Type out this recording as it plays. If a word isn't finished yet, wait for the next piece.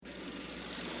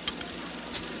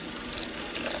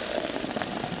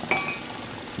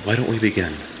Why don't we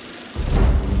begin?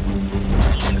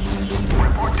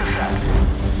 Report to set.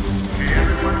 Okay,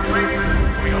 everyone ready?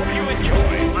 We hope you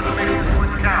enjoy. Let's make this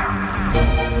one count.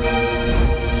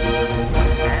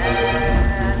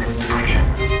 And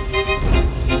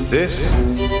action. This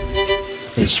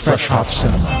is Fresh Hop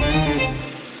Cinema.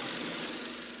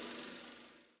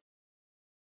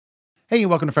 Hey,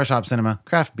 welcome to Fresh Hop Cinema,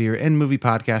 craft beer and movie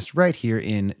podcast right here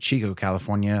in Chico,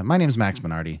 California. My name is Max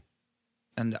Minardi.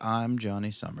 And I'm Johnny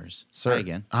Summers. Sir, Hi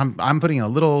again. I'm putting a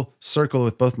little circle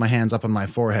with both my hands up on my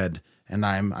forehead, and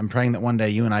I'm praying that one day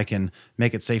you and I can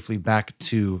make it safely back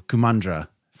to Kumandra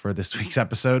for this week's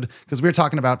episode, because we're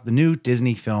talking about the new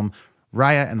Disney film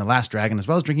Raya and the Last Dragon, as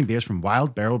well as drinking beers from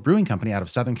Wild Barrel Brewing Company out of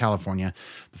Southern California.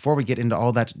 Before we get into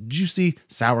all that juicy,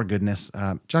 sour goodness,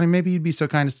 Johnny, maybe you'd be so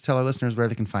kind as to tell our listeners where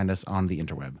they can find us on the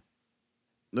interweb.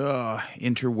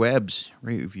 Interwebs,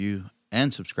 rate, review,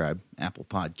 and subscribe. Apple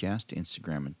Podcast,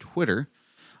 Instagram, and Twitter,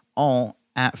 all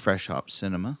at Fresh Hop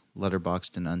Cinema.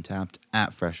 Letterboxd and Untapped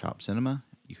at Fresh Hop Cinema.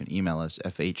 You can email us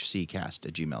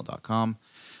fhccast@gmail.com.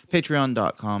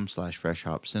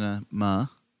 Patreon.com/FreshHopCinema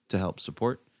to help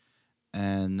support.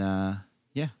 And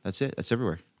yeah, that's it. That's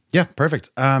everywhere. Yeah, perfect.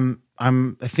 I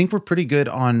think we're pretty good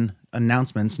on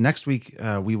announcements. Next week,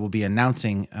 we will be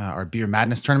announcing our Beer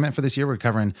Madness tournament for this year. We're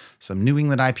covering some New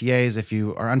England IPAs. If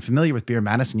you are unfamiliar with Beer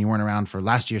Madness and you weren't around for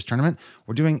last year's tournament,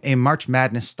 we're doing a March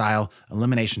Madness style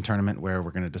elimination tournament where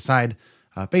we're going to decide,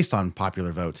 based on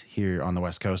popular vote here on the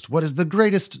West Coast, what is the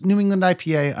greatest New England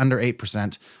IPA under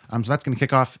 8%. So that's going to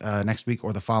kick off next week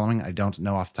or the following. I don't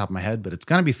know off the top of my head, but it's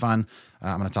going to be fun.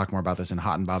 I'm going to talk more about this in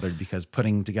Hot and Bothered, because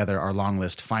putting together our long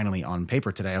list finally on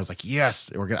paper today, I was like,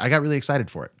 yes, I got really excited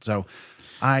for it. So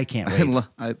I can't wait.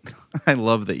 I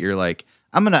love that you're like,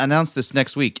 I'm going to announce this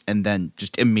next week, and then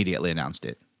just immediately announced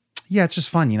it. Yeah, it's just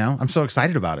fun, I'm so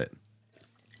excited about it.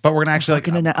 But we're gonna actually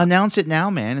announce it now,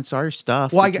 man. It's our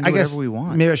stuff. Well, I guess we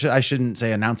want. Maybe I shouldn't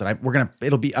say announce it.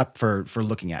 It'll be up for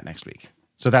looking at next week.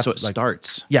 So it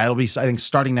starts. Yeah, it'll be, I think,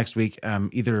 starting next week. It'll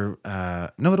be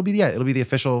the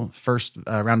official first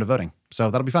round of voting.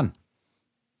 So that'll be fun.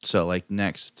 So when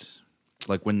next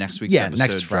week's episode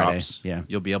next Friday. drops, yeah,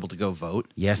 you'll be able to go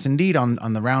vote. Yes, indeed,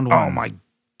 on the round one. Oh my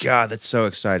God, that's so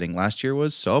exciting. Last year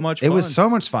was so much fun. It was so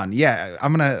much fun. Yeah,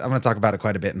 I'm gonna talk about it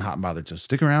quite a bit in Hot and Bothered. So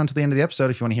stick around to the end of the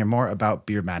episode if you want to hear more about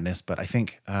Beer Madness. But I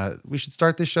think we should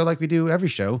start this show like we do every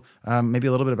show. Maybe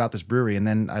a little bit about this brewery, and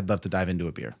then I'd love to dive into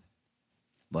a beer.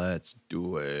 Let's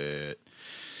do it.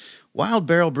 Wild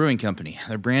Barrel Brewing Company.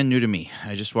 They're brand new to me.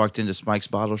 I just walked into Spike's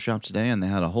Bottle Shop today, and they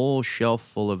had a whole shelf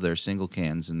full of their single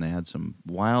cans, and they had some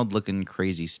wild-looking,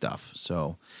 crazy stuff.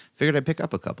 So figured I'd pick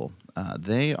up a couple.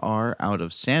 They are out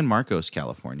of San Marcos,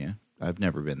 California. I've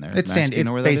never been there. It's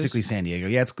basically San Diego.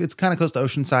 Yeah, it's kind of close to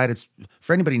Oceanside. It's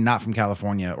for anybody not from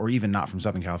California or even not from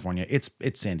Southern California. It's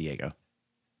San Diego.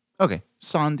 Okay,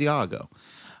 San Diego.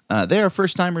 They are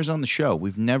first timers on the show.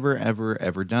 We've never,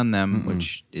 ever done them,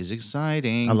 which is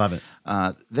exciting. I love it.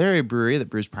 They're a brewery that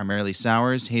brews primarily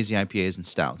sours, hazy IPAs, and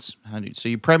stouts. So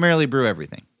you primarily brew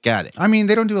everything. Got it. I mean,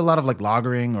 they don't do a lot of like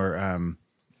lagering or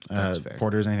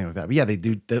porters, anything like that. But yeah, they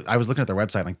do. I was looking at their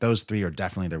website. Like those three are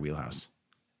definitely their wheelhouse.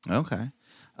 Okay.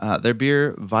 Their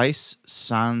beer, Weiss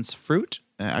Sans Fruit,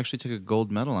 actually took a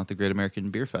gold medal at the Great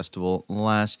American Beer Festival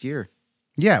last year.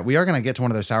 Yeah, we are going to get to one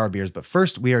of their sour beers, but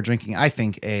first we are drinking, I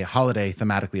think, a holiday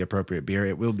thematically appropriate beer.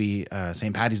 It will be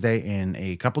St. Patty's Day in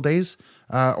a couple days,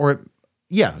 a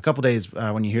couple days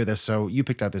when you hear this. So you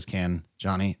picked out this can,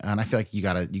 Johnny, and I feel like you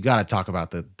gotta talk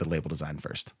about the label design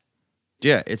first.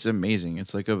 Yeah, it's amazing.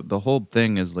 It's like the whole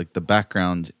thing is like the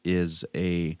background is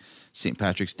a St.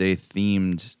 Patrick's Day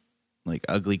themed like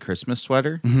ugly Christmas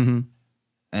sweater. Mm-hmm.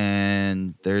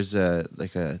 And there's a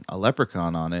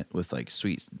leprechaun on it with like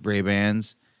sweet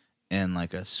Ray-Bans and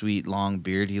like a sweet long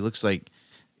beard. He looks like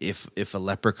if a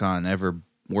leprechaun ever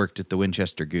worked at the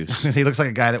Winchester Goose. He looks like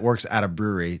a guy that works at a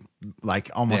brewery, like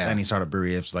almost any sort of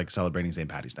brewery. It's like celebrating St.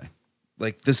 Patty's Day.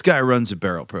 Like this guy runs a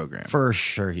barrel program. For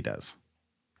sure he does.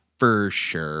 For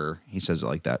sure. He says it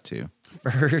like that too.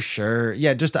 For sure.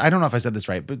 Yeah, I don't know if I said this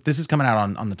right, but this is coming out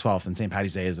on the 12th, and St.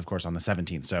 Patty's Day is, of course, on the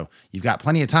 17th. So you've got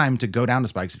plenty of time to go down to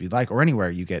Spike's if you'd like, or anywhere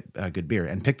you get good beer,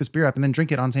 and pick this beer up and then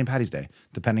drink it on St. Patty's Day,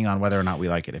 depending on whether or not we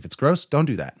like it. If it's gross, don't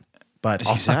do that. But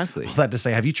exactly. All that to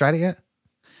say, have you tried it yet?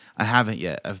 I haven't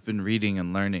yet. I've been reading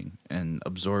and learning and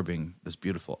absorbing this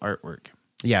beautiful artwork.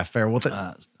 Yeah, fair. Well,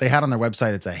 they had on their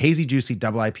website, it's a hazy, juicy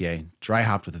double IPA, dry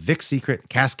hopped with Vic Secret,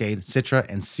 Cascade, Citra,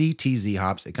 and CTZ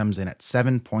hops. It comes in at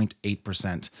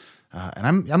 7.8%.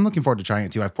 And I'm looking forward to trying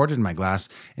it too. I've poured it in my glass,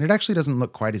 and it actually doesn't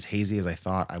look quite as hazy as I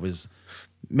thought. I was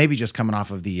maybe just coming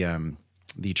off of the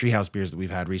Treehouse beers that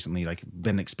we've had recently, like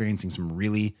been experiencing some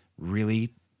really, really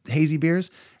hazy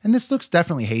beers, and this looks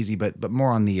definitely hazy, but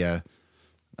more on the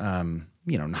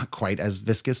not quite as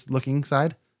viscous looking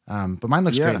side. But mine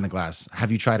looks great in the glass.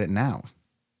 Have you tried it now?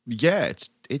 Yeah,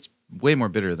 it's way more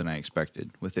bitter than I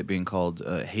expected, with it being called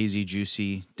Hazy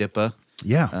Juicy Dippa.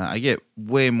 Yeah. I get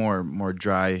way more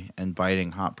dry and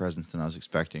biting hop presence than I was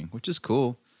expecting, which is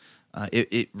cool.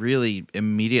 It really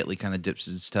immediately kind of dips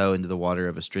its toe into the water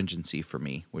of astringency for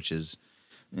me, which is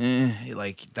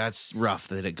that's rough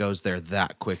that it goes there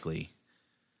that quickly.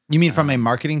 You mean from a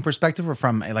marketing perspective, or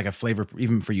from a flavor,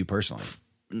 even for you personally?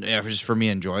 Yeah, just for me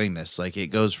enjoying this, like it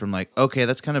goes from like, okay,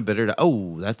 that's kind of bitter to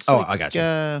I got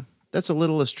you. That's a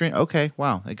little astringent. Okay,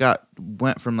 wow,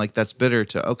 went from like that's bitter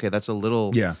to okay, that's a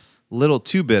little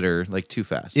too bitter, like too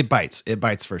fast. It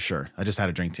bites for sure. I just had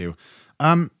a drink too.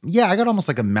 I got almost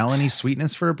like a melony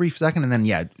sweetness for a brief second, and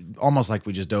then almost like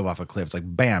we just dove off a cliff. It's like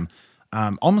bam,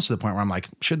 almost to the point where I'm like,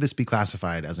 should this be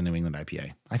classified as a New England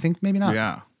IPA? I think maybe not.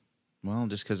 Yeah, well,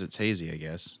 just because it's hazy, I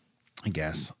guess.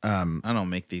 I don't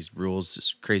make these rules.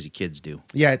 Just crazy kids do.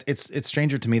 Yeah, it's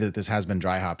stranger to me that this has been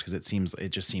dry hopped, because it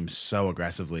just seems so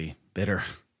aggressively bitter.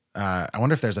 I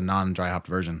wonder if there's a non-dry hopped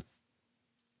version.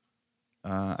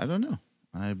 I don't know.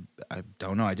 I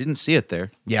don't know. I didn't see it there.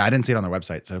 Yeah, I didn't see it on their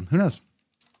website, so who knows?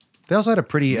 They also had a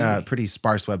pretty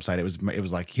sparse website. It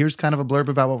was like, here's kind of a blurb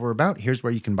about what we're about. Here's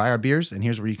where you can buy our beers, and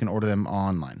here's where you can order them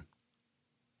online.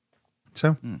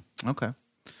 So okay,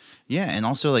 yeah, and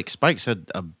also like Spikes had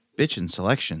a bitchin'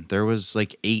 selection. There was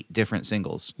like 8 different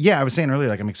singles. Yeah, I was saying earlier,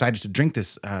 like I'm excited to drink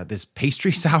this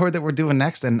pastry sour that we're doing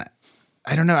next, and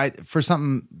I don't know. For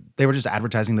something, they were just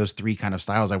advertising those 3 kind of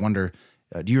styles. I wonder,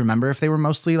 do you remember if they were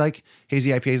mostly like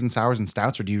hazy IPAs and sours and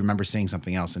stouts, or do you remember seeing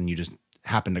something else and you just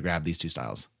happened to grab these 2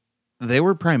 styles? They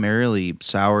were primarily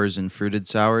sours and fruited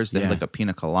sours. They had like a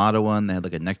pina colada one. They had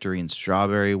like a nectarine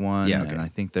strawberry one. Yeah, okay. And I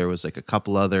think there was like a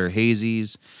couple other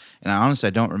hazies. And I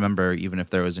don't remember even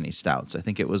if there was any stouts. I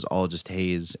think it was all just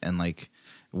haze and like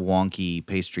wonky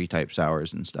pastry type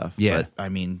sours and stuff. Yeah. But I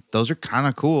mean, those are kind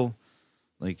of cool.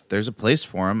 Like there's a place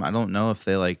for them. I don't know if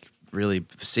they like really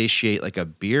satiate like a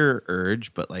beer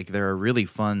urge, but like they're a really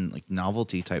fun like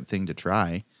novelty type thing to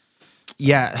try.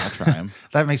 Yeah, I'll try them.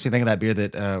 That makes me think of that beer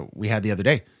that we had the other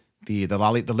day, the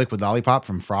liquid lollipop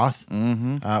from Froth,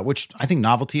 which I think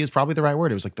novelty is probably the right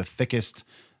word. It was like the thickest.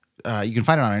 You can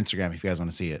find it on Instagram if you guys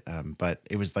want to see it. But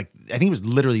it was like, I think it was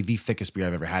literally the thickest beer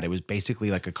I've ever had. It was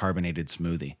basically like a carbonated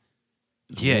smoothie.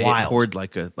 Yeah, Wild. it poured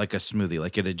like a smoothie,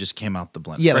 like it had just came out the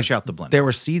blender, fresh out the blender. There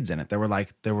were seeds in it. There were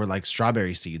like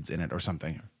strawberry seeds in it or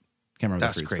something. Can't remember.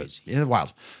 That's the fruits, crazy. It's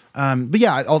wild. But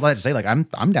yeah, all that to say, like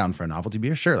I'm down for a novelty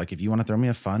beer. Sure, like if you want to throw me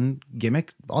a fun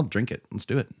gimmick, I'll drink it. Let's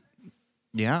do it.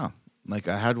 Yeah, like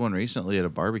I had one recently at a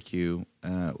barbecue.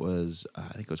 It was I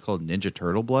think it was called Ninja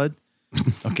Turtle Blood.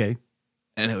 Okay.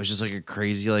 And it was just like a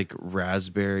crazy like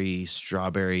raspberry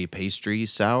strawberry pastry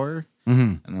sour.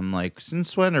 Mm-hmm. And I'm like,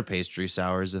 since when are pastry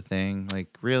sours a thing?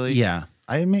 Like really? Yeah,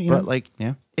 I mean, but like,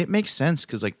 yeah, it makes sense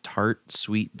because like tart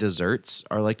sweet desserts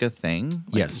are like a thing.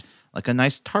 Like, yes. Like a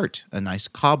nice tart, a nice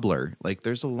cobbler. Like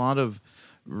there's a lot of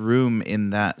room in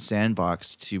that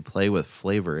sandbox to play with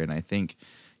flavor. And I think,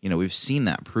 we've seen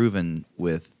that proven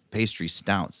with pastry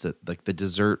stouts, that like the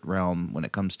dessert realm when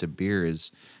it comes to beer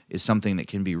is something that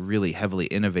can be really heavily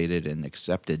innovated and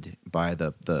accepted by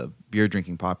the beer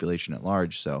drinking population at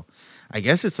large. So I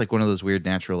guess it's like one of those weird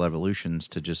natural evolutions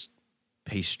to just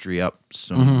pastry up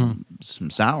some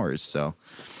sours. So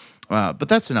but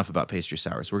that's enough about pastry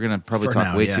sours. We're going to probably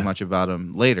talk way too much about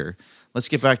them later. Let's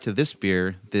get back to this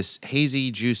beer, this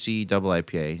hazy, juicy double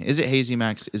IPA. Is it hazy,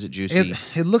 Max? Is it juicy?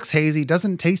 It looks hazy.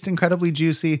 Doesn't taste incredibly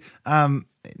juicy.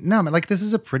 No, like this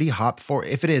is a pretty hop for.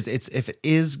 If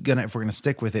we're gonna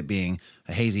stick with it being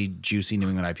a hazy, juicy New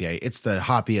England IPA, it's the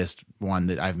hoppiest one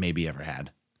that I've maybe ever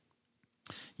had.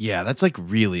 Yeah, that's like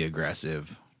really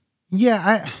aggressive.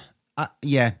 Yeah,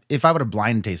 if I would have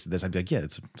blind tasted this, I'd be like, yeah,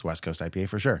 it's West Coast IPA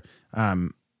for sure.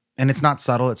 And it's not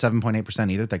subtle at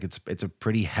 7.8% either. Like it's a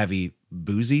pretty heavy,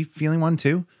 boozy feeling one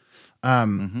too.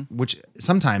 Which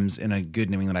sometimes in a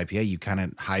good New England IPA, you kind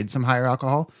of hide some higher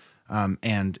alcohol.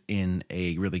 And in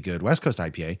a really good West Coast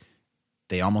IPA,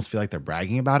 they almost feel like they're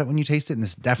bragging about it when you taste it. And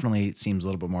this definitely seems a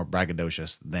little bit more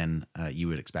braggadocious than you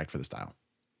would expect for the style.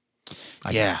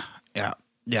 Yeah.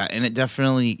 And it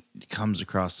definitely comes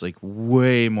across like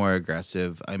way more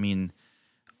aggressive. I mean,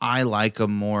 I like a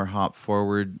more hop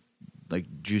forward, like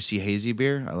juicy hazy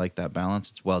beer. I like that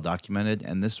balance. It's well documented.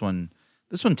 And this one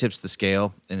tips the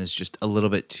scale and is just a little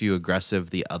bit too aggressive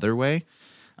the other way.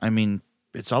 I mean,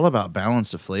 it's all about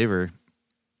balance of flavor.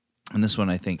 And this one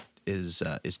I think is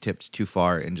tipped too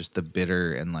far in just the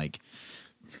bitter and like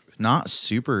not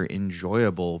super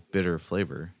enjoyable bitter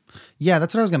flavor. Yeah,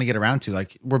 that's what I was going to get around to.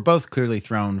 Like, we're both clearly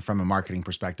thrown from a marketing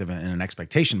perspective and an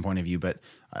expectation point of view, but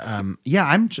yeah,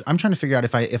 I'm trying to figure out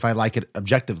if I like it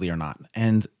objectively or not.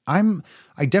 And I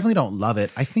definitely don't love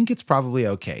it. I think it's probably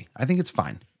okay. I think it's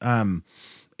fine.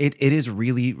 It is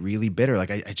really, really bitter.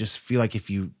 Like, I just feel like if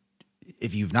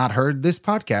you've not heard this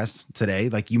podcast today,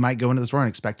 like, you might go into the store and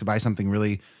expect to buy something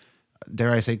really,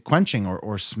 dare I say, quenching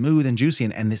or smooth and juicy,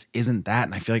 and this isn't that.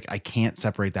 And I feel like I can't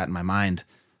separate that in my mind.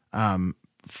 I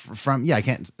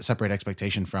can't separate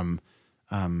expectation from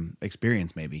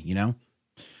experience, maybe, you know?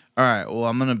 All right. Well,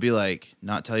 I'm going to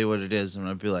not tell you what it is. I'm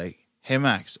going to be like, hey,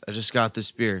 Max, I just got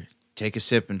this beer. Take a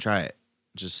sip and try it.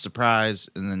 Just surprise.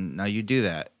 And then now you do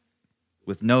that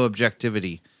with no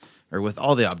objectivity, or with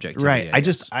all the objectivity. Right.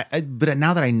 But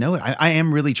now that I know it, I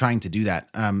am really trying to do that.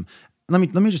 Let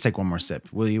me just take one more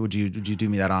sip. Will you? Would you do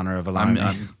me that honor of allowing me?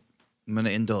 I'm going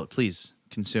to indulge. Please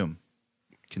consume.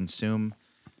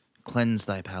 Cleanse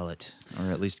thy palate,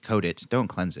 or at least coat it. Don't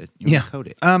cleanse it. You want to coat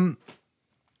it.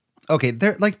 Okay.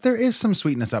 There is some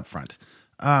sweetness up front.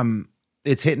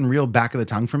 It's hitting real back of the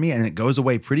tongue for me, and it goes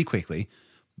away pretty quickly.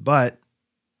 But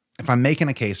if I'm making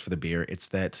a case for the beer, it's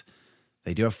that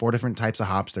they do have 4 different types of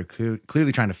hops. They're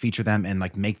clearly trying to feature them and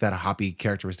like make that a hoppy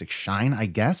characteristic shine, I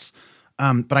guess.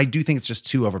 But I do think it's just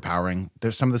too overpowering.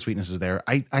 There's some of the sweetness is there.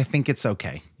 I think it's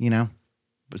okay, you know?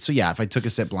 So yeah, if I took a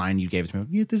sip blind, you gave it to me.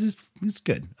 Yeah, it's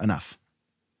good enough.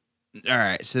 All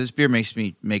right. So this beer makes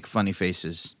me make funny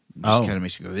faces. Just kind of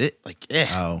makes me go, like, eh.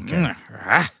 Oh, okay.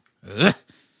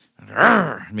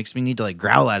 It makes me need to like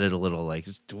growl at it a little. Like,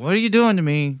 what are you doing to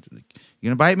me? You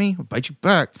gonna bite me? I'll bite you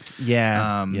back.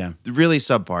 Yeah. Yeah. Really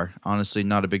subpar. Honestly,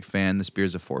 not a big fan. This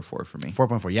beer's a 4.4 for me.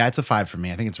 4.4. Yeah, it's a 5 for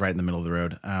me. I think it's right in the middle of the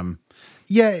road.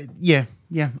 Yeah.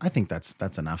 I think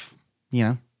that's enough. You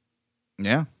know.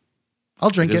 Yeah. I'll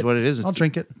drink it. It is what it is. I'll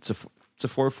drink it. It's a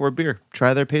 4.4 beer.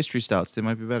 Try their pastry stouts. They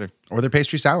might be better. Or their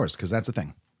pastry sours, because that's a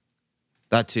thing.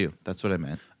 That too. That's what I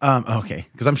meant. Okay.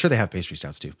 Because I'm sure they have pastry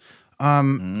stouts too.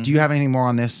 Do you have anything more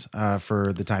on this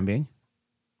for the time being?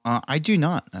 I do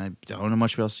not. I don't know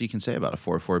much else you can say about a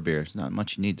 4.4 beer. There's not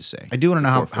much you need to say. I do want to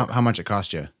know how much it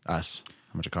cost us.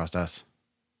 How much it cost us.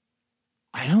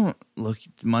 I don't look.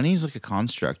 Money's like a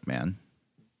construct, man.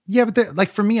 Yeah, but like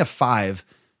for me, a 5,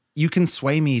 you can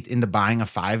sway me into buying a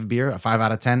 5 beer, a 5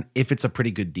 out of 10, if it's a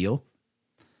pretty good deal.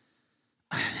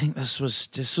 I think this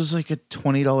was like a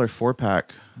 $20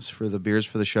 4-pack for the beers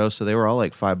for the show, so they were all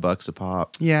like $5 a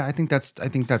pop. Yeah, I think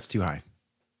that's too high.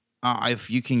 If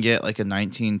you can get like a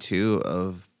 19.2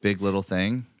 of Big Little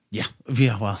Thing, yeah,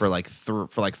 well, for like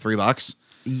 $3,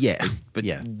 yeah, but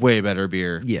yeah, way better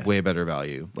beer, yeah, way better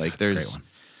value. Like that's a great one.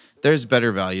 There's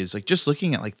better values. Like just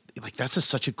looking at like that's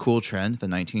such a cool trend. The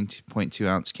 19.2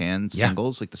 ounce can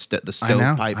singles, like the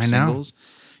stovepipe singles.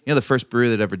 You know, the first brewery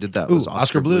that ever did that was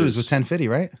Oscar Blues with 1050,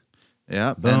 right?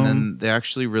 Yeah, Boom. And then they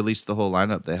actually released the whole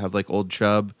lineup. They have like Old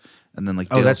Chub, and then like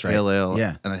Dale's Pale Ale,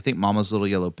 and I think Mama's Little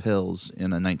Yellow Pills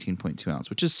in a 19.2 ounce,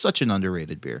 which is such an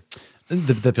underrated beer.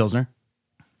 The Pilsner.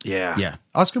 Yeah.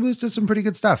 Oscar Blues did some pretty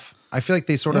good stuff. I feel like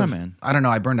they sort of, man. I don't know.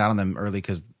 I burned out on them early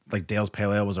because like Dale's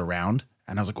Pale Ale was around,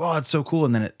 and I was like, "Oh, it's so cool!"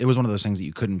 And then it was one of those things that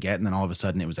you couldn't get, and then all of a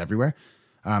sudden it was everywhere.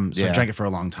 I drank it for a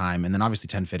long time, and then obviously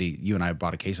 1050. You and I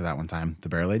bought a case of that one time, the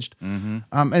barrel aged, and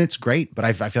it's great. But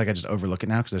I feel like I just overlook it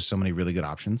now because there's so many really good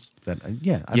options. That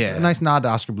a nice nod to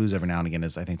Oscar Blues every now and again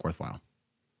is, I think, worthwhile.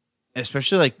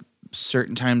 Especially like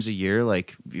certain times a year,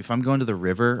 like if I'm going to the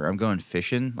river or I'm going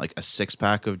fishing, like a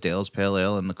 6-pack of Dale's Pale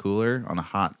Ale in the cooler on a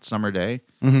hot summer day.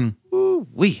 Ooh,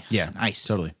 nice,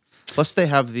 totally. Plus they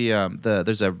have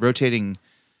there's a rotating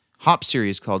hop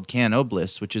series called Can O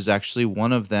Bliss, which is actually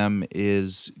one of them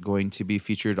is going to be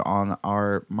featured on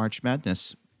our March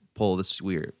Madness poll this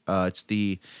year. It's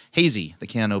the Hazy, the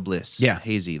Can O Bliss. Yeah.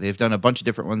 Hazy. They've done a bunch of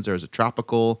different ones. There's a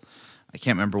tropical. I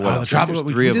can't remember what. The tropical.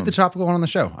 We did the tropical one on the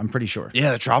show. I'm pretty sure.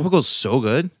 Yeah, the tropical is so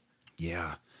good.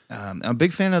 Yeah. I'm a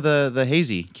big fan of the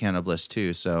Hazy Can O Bliss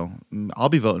too. So I'll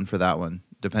be voting for that one,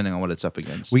 depending on what it's up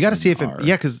against. We got to see if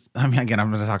because I mean, again, I'm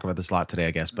going to talk about this a lot today,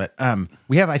 I guess. But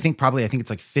we have, I think it's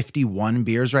like 51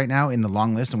 beers right now in the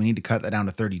long list, and we need to cut that down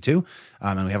to 32.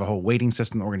 And we have a whole weighting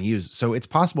system that we're going to use. So it's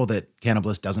possible that Can O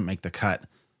Bliss doesn't make the cut,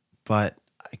 but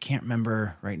I can't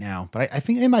remember right now. But I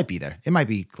think it might be there. It might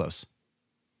be close.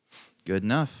 Good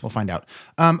enough. We'll find out.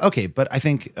 Okay, but I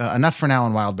think enough for now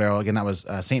on Wild Barrel. Again, that was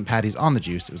St. Patty's on the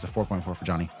Juice. It was a 4.4 for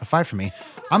Johnny, a 5 for me.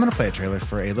 I'm going to play a trailer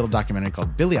for a little documentary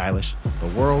called Billie Eilish, The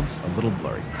World's a Little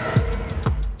Blurry.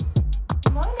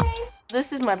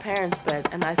 This is my parents' bed,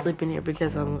 and I sleep in here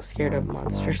because I'm scared of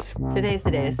monsters. Today's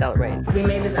the day to celebrate. We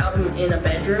made this album in a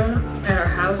bedroom at our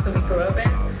house that we grew up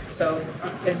in, so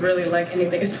it's really like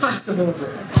anything is possible.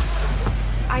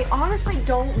 I honestly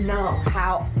don't know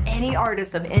how any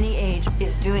artist of any age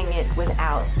is doing it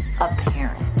without a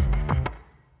parent.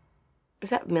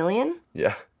 Is that Million?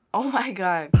 Yeah. Oh my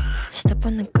god. Step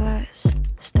on the glass,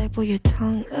 staple your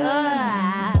tongue.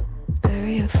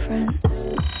 Bury a friend.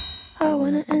 I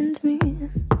wanna end me.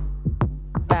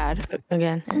 Bad.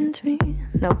 Again. End me.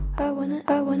 Nope. I wanna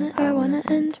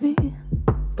end me.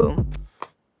 Boom.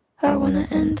 I wanna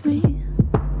end me.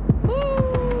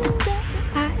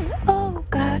 I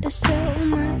gotta sell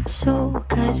my soul,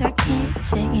 'cause I can't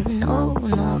say no,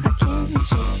 I can't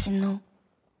say no.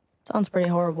 Sounds pretty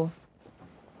horrible.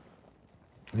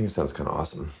 I think it sounds kind of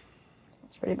awesome.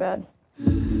 It's pretty bad.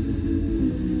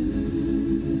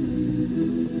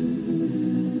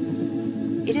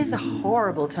 It is a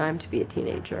horrible time to be a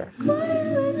teenager.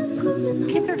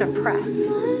 Kids are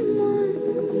depressed.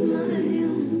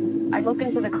 I look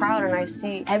into the crowd and I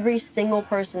see every single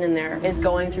person in there is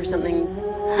going through something.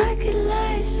 I could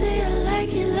lie, say I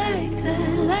like it like that,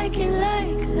 like it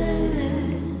like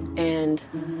that. And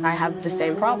I have the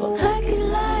same problem. I could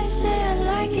lie, say I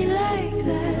like it like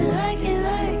that, like it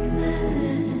like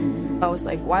that. I was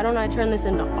like, why don't I turn this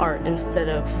into art instead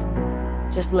of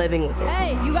just living with it?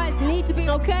 Hey, you guys need to be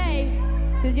okay,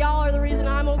 because y'all are the reason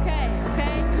I'm okay,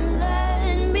 okay?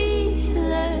 Let me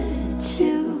let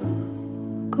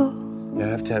you go. You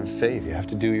have to have faith. You have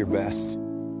to do your best.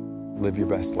 Live your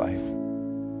best life.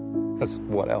 That's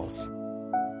what else?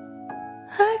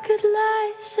 I could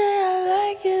lie, say I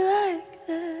like it like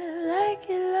that, like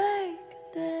it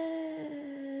like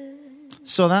that.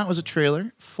 So that was a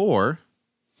trailer for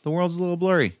The World's a Little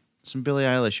Blurry. Some Billie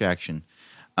Eilish action.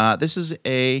 This is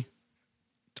a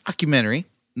documentary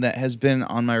that has been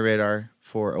on my radar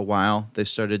for a while. They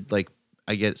started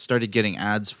started getting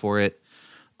ads for it.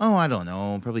 Oh, I don't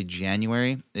know, probably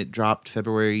January. It dropped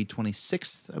February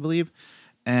 26th, I believe.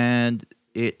 And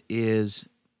it is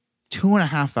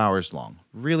 2.5 hours long.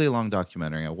 Really long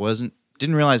documentary.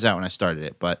 Didn't realize that when I started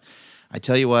it, but I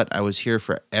tell you what, I was here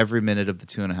for every minute of the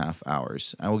 2.5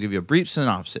 hours. I will give you a brief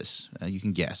synopsis. You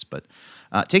can guess, but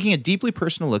taking a deeply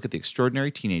personal look at the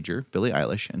extraordinary teenager, Billie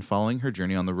Eilish, and following her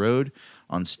journey on the road,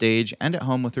 on stage, and at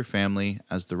home with her family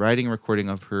as the writing and recording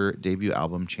of her debut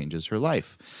album changes her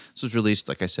life. This was released,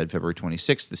 like I said, February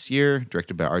 26th this year,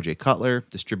 directed by R.J. Cutler,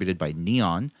 distributed by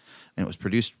Neon, and it was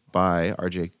produced by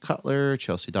R.J. Cutler,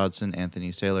 Chelsea Dodson,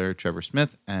 Anthony Saylor, Trevor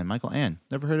Smith, and Michael Ann.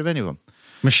 Never heard of any of them.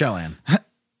 Michelle Ann.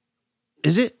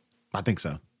 Is it? I think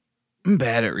so. I'm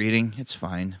bad at reading. It's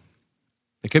fine.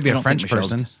 It could be I a don't French think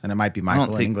Michelle's- person, and it might be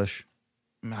Michael in English.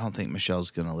 I don't think Michelle's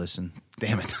going to listen.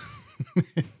 Damn it.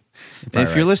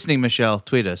 If you're listening, Michelle,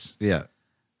 tweet us. Yeah.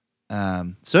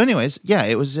 So anyways, yeah,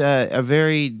 it was a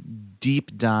very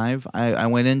deep dive. I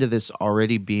went into this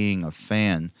already being a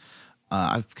fan.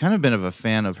 I've kind of been a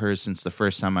fan of hers since the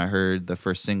first time I heard the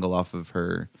first single off of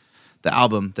the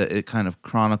album, that it kind of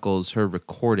chronicles her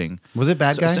recording. Was it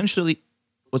Bad Guy? Essentially,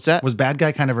 what's that? Was Bad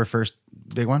Guy kind of her first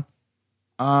big one?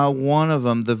 One of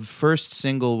them. The first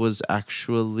single was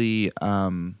actually,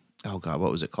 oh God,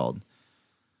 what was it called?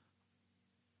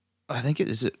 I think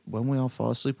is it When We All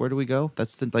Fall Asleep, Where Do We Go?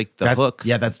 That's the hook.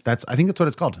 Yeah, that's. I think that's what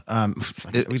it's called.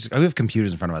 We have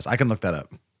computers in front of us. I can look that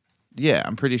up. Yeah,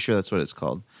 I'm pretty sure that's what it's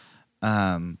called.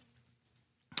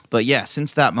 But yeah,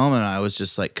 since that moment, I was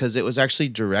just like, because it was actually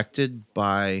directed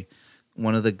by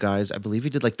one of the guys. I believe he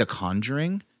did like The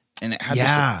Conjuring, and it had this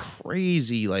like,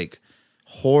 crazy like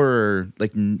horror,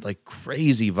 like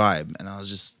crazy vibe, and I was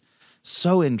just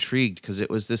so intrigued because it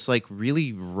was this like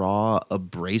really raw,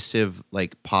 abrasive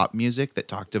like pop music that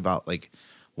talked about like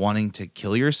wanting to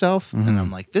kill yourself, and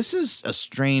I'm like, this is a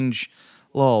strange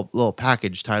little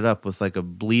package tied up with like a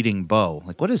bleeding bow.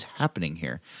 Like, what is happening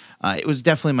here? It was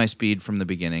definitely my speed from the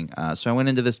beginning. So I went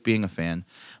into this being a fan,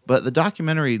 but the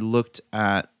documentary looked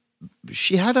at,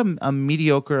 she had a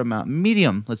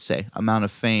medium, let's say, amount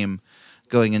of fame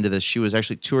going into this. She was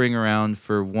actually touring around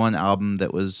for one album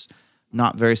that was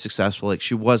not very successful. Like,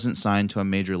 she wasn't signed to a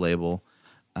major label.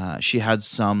 She had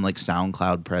some like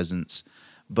SoundCloud presence,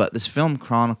 but this film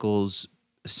chronicles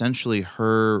essentially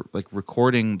her like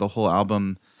recording the whole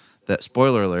album that,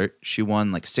 spoiler alert, she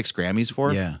won like 6 Grammys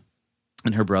for. Yeah.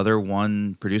 And her brother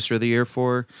won Producer of the Year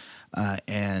for.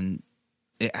 And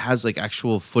it has like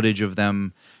actual footage of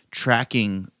them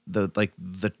tracking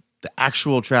the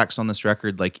actual tracks on this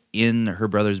record, like in her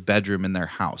brother's bedroom in their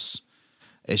house.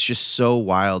 It's just so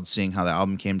wild seeing how the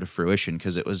album came to fruition,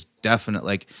 because it was definite.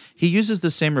 Like, he uses the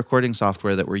same recording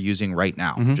software that we're using right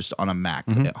now, just on a Mac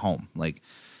at home. Like,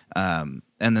 and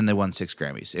then they won 6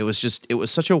 Grammys. It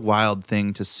was such a wild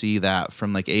thing to see that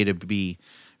from like A to B,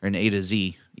 or an A to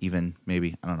Z even,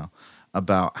 maybe, I don't know.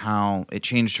 about how it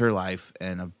changed her life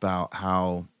and about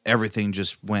how everything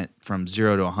just went from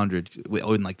 0 to 100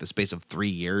 in like the space of 3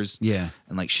 years. Yeah.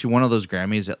 And like she won all those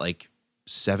Grammys at like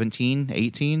 17,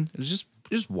 18. It was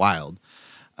just wild.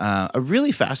 A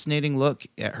really fascinating look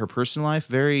at her personal life.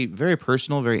 Very, very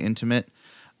personal, very intimate.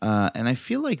 And I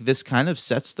feel like this kind of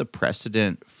sets the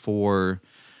precedent for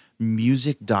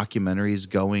music documentaries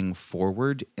going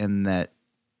forward, and that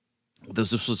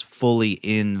this was fully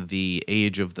in the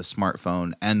age of the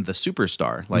smartphone and the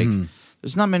superstar. Like,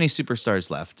 there's not many superstars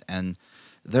left, and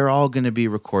they're all going to be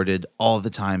recorded all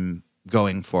the time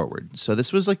going forward. So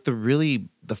this was like the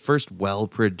first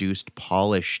well-produced,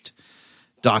 polished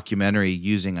documentary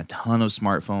using a ton of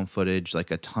smartphone footage, like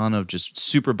a ton of just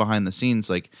super behind the scenes.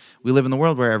 Like, we live in the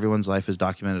world where everyone's life is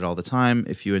documented all the time.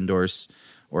 If you endorse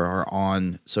or are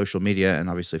on social media, and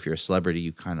obviously if you're a celebrity,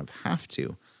 you kind of have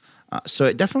to. So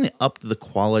it definitely upped the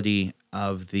quality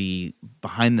of the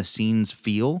behind the scenes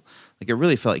feel. Like, it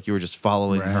really felt like you were just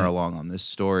following her along on this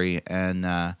story. And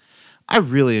I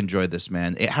really enjoyed this,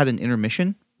 man. It had an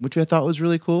intermission, which I thought was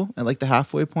really cool at like the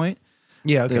halfway point.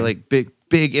 Yeah, okay. They like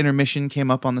big intermission came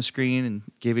up on the screen and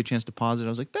gave you a chance to pause it. I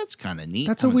was like, that's kind of neat.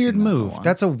 That's a weird move.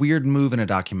 That's a weird move in a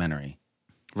documentary.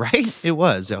 Right? It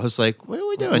was. I was like, what are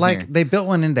we doing like here? They built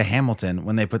one into Hamilton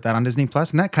when they put that on Disney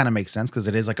Plus, and that kind of makes sense because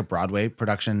it is like a Broadway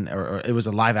production, or it was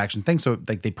a live action thing. So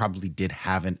like they probably did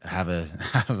have an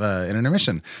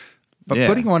intermission, but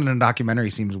putting one in a documentary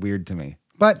seems weird to me.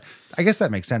 But I guess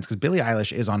that makes sense because Billie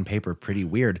Eilish is on paper pretty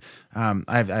weird. I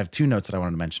have two notes that I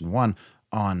wanted to mention. One,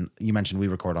 you mentioned we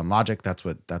record on Logic. That's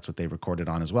what they recorded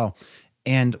on as well.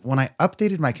 And when I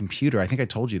updated my computer, I think I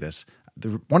told you this.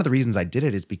 One of the reasons I did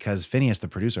it is because Phineas, the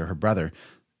producer, her brother,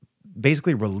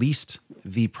 basically released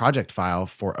the project file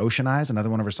for Ocean Eyes, another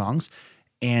one of her songs,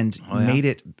 and made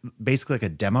it basically like a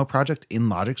demo project in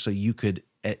Logic. So you could,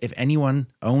 if anyone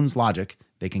owns Logic,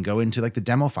 they can go into like the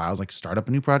demo files, like start up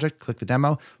a new project, click the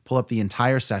demo, pull up the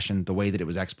entire session the way that it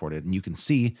was exported, and you can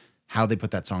see how they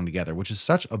put that song together, which is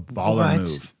such a baller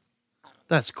move.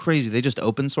 That's crazy. They just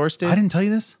open sourced it? I didn't tell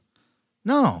you this?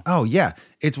 No. Oh, yeah.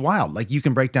 It's wild. Like, you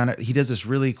can break down it. He does this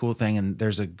really cool thing, and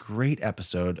there's a great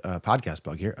episode, podcast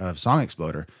plug here, of Song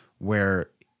Exploder, where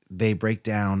they break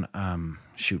down,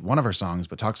 one of her songs,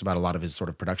 but talks about a lot of his sort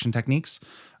of production techniques.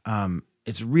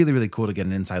 It's really, really cool to get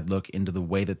an inside look into the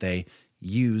way that they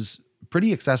use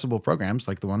pretty accessible programs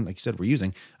like the one, like you said, we're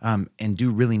using, and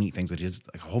do really neat things. That is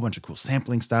like a whole bunch of cool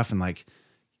sampling stuff. And like,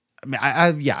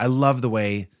 I mean, I love the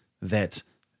way that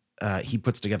he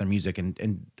puts together music,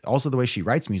 and also the way she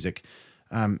writes music.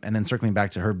 And then circling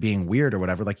back to her being weird or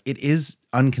whatever, like, it is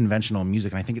unconventional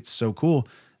music. And I think it's so cool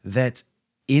that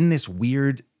in this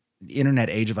weird internet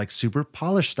age of like super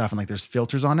polished stuff, and like there's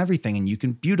filters on everything, and you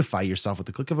can beautify yourself with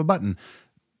the click of a button,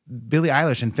 Billie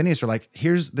Eilish and Phineas are like,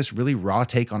 here's this really raw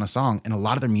take on a song. And a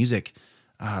lot of their music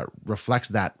reflects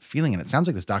that feeling. And it sounds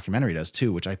like this documentary does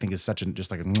too, which I think is such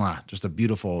just a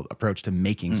beautiful approach to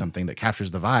making something that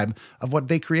captures the vibe of what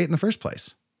they create in the first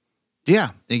place.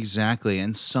 Yeah, exactly.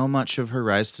 And so much of her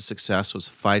rise to success was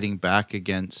fighting back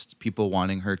against people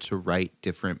wanting her to write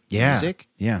different music.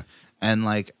 Yeah. And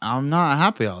like, I'm not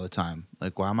happy all the time.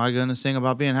 Like, why am I going to sing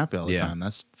about being happy all the time?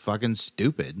 That's fucking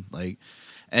stupid. Like,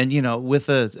 and you know, with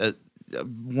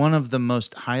one of the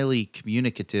most highly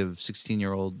communicative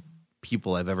 16-year-old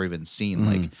people I've ever even seen,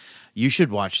 like, you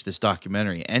should watch this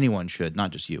documentary. Anyone should,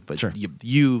 not just you, but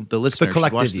you, the listener,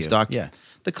 should watch this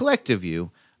The collective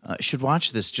you should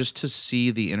watch this just to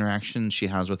see the interaction she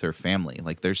has with her family.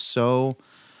 Like, they're so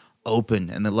open,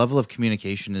 and the level of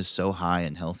communication is so high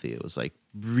and healthy. It was like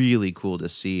really cool to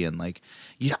see. And like,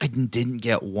 I didn't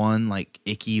get one like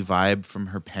icky vibe from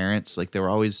her parents. Like, they were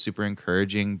always super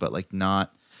encouraging, but like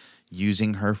not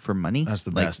using her for money. That's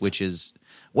the like, best. Which is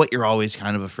what you're always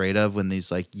kind of afraid of when these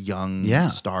like young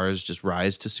stars just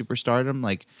rise to superstardom.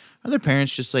 Like, are their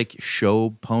parents just like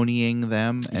show ponying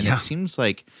them? And it seems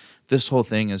like this whole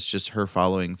thing is just her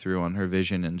following through on her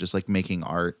vision and just like making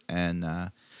art. And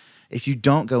if you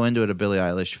don't go into it a Billie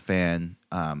Eilish fan,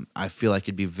 I feel like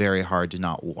it'd be very hard to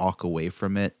not walk away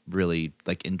from it really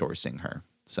like endorsing her.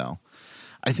 So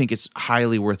I think it's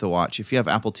highly worth a watch. If you have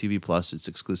Apple TV Plus, it's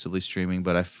exclusively streaming,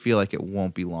 but I feel like it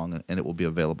won't be long and it will be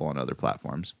available on other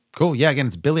platforms. Cool. Yeah, again,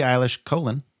 it's Billie Eilish,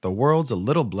 The World's a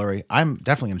Little Blurry. I'm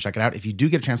definitely going to check it out. If you do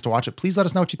get a chance to watch it, please let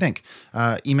us know what you think.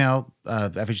 Email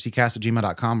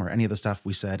fhccast@gmail.com or any of the stuff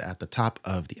we said at the top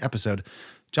of the episode.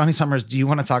 Johnny Summers, do you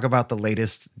want to talk about the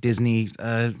latest Disney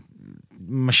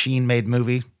machine-made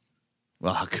movie?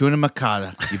 Well, Hakuna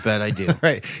Matata, you bet I do.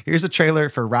 Right. Here's a trailer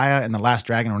for Raya and the Last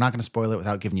Dragon. We're not going to spoil it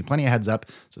without giving you plenty of heads up,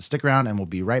 so stick around and we'll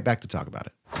be right back to talk about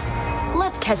it.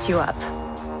 Let's catch you up.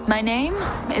 My name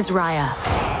is Raya.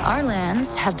 Our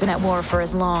lands have been at war for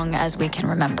as long as we can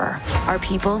remember. Our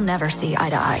people never see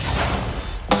eye to eye.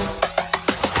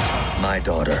 My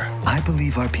daughter, I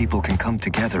believe our people can come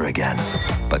together again.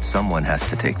 But someone has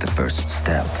to take the first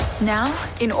step. Now,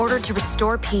 in order to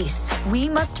restore peace, we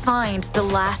must find the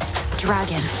last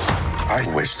dragon. I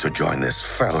wish to join this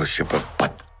fellowship of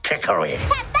butt kickery.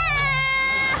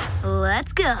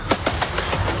 Let's go.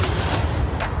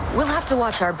 We'll have to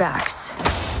watch our backs.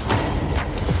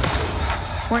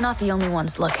 We're not the only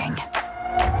ones looking.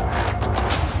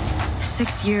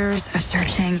 6 years of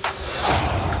searching.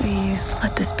 Please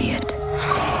let this be it.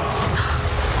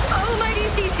 Oh, mighty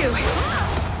Sisu!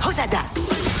 Who said that?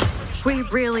 We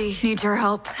really need your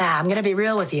help. I'm gonna be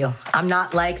real with you. I'm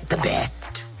not like the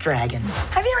best dragon.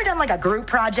 Have you ever done like a group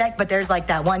project, but there's like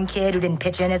that one kid who didn't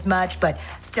pitch in as much, but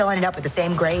still ended up with the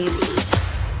same grade?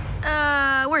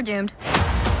 We're doomed.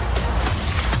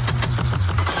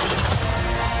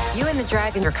 You and the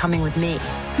dragon are coming with me.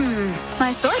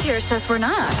 My sword here says we're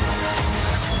not.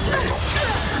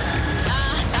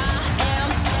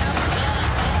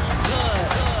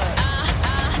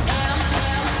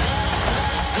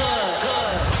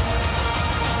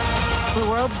 The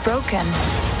world's broken.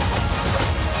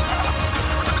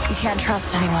 You can't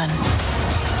trust anyone.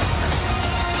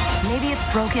 Maybe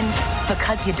it's broken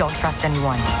because you don't trust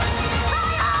anyone.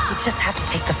 You just have to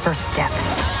take the first step.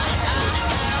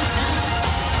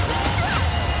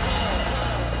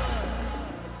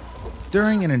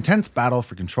 During an intense battle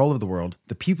for control of the world,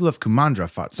 the people of Kumandra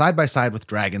fought side by side with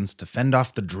dragons to fend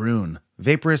off the Droon,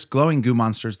 vaporous, glowing goo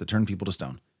monsters that turn people to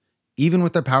stone. Even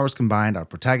with their powers combined, our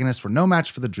protagonists were no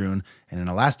match for the Droon, and in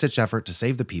a last-ditch effort to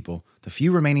save the people, the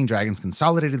few remaining dragons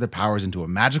consolidated their powers into a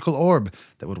magical orb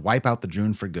that would wipe out the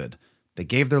Droon for good. They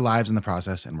gave their lives in the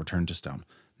process and were turned to stone.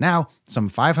 Now, some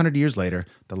 500 years later,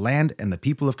 the land and the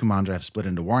people of Kumandra have split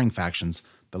into warring factions.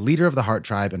 The leader of the Heart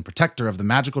Tribe and protector of the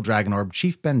magical dragon orb,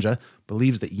 Chief Benja,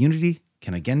 believes that unity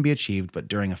can again be achieved, but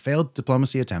during a failed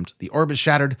diplomacy attempt, the orb is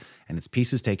shattered and its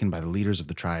pieces taken by the leaders of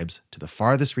the tribes to the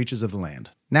farthest reaches of the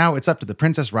land. Now it's up to the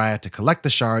Princess Raya to collect the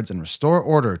shards and restore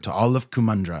order to all of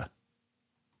Kumandra.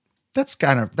 That's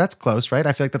close, right?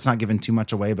 I feel like that's not giving too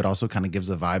much away, but also kind of gives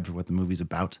a vibe for what the movie's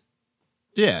about.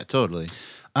 Yeah, totally.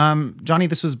 Johnny,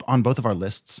 this was on both of our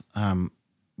lists.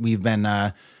 We've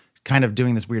been kind of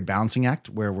doing this weird balancing act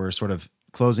where we're sort of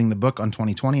closing the book on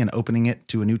 2020 and opening it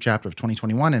to a new chapter of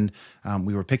 2021. And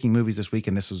we were picking movies this week,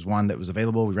 and this was one that was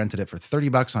available. We rented it for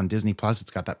 $30 on Disney Plus.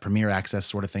 It's got that premiere access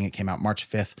sort of thing. It came out March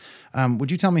 5th.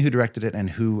 Would you tell me who directed it and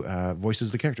who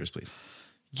voices the characters, please?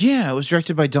 Yeah, it was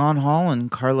directed by Don Hall and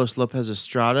Carlos Lopez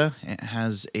Estrada. It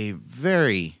has a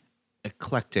very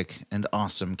eclectic and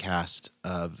awesome cast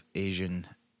of Asian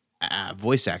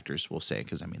voice actors, we'll say,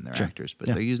 because I mean they're actors, but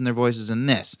they're using their voices in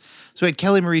this. So we had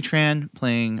Kelly Marie Tran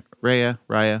playing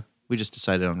Raya. We just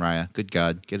decided on Raya. Good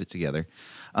God, get it together.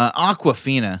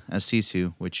 Awkwafina as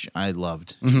Sisu, which I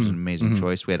loved. She was an amazing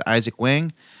choice. We had Isaac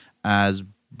Wang as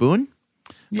Boone.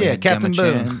 Yeah, Captain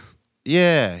Boone.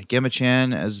 Yeah, Gemma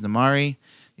Chan as Namari.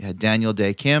 You had Daniel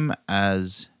Day Kim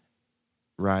as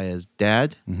Raya's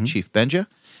dad, Chief Benja.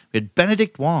 We had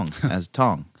Benedict Wong as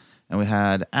Tong. And we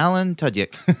had Alan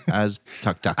Tudyk as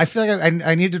Tuk Tuk. I feel like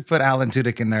I need to put Alan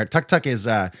Tudyk in there. Tuk Tuk is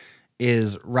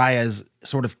Raya's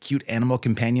sort of cute animal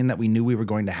companion that we knew we were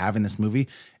going to have in this movie.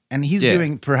 And he's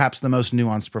doing perhaps the most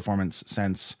nuanced performance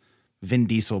since Vin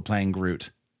Diesel playing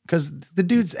Groot. Because the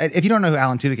dude's, if you don't know who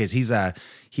Alan Tudyk is, he's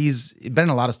been in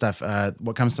a lot of stuff.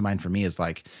 What comes to mind for me is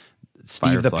like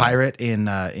Steve Firefly. the Pirate in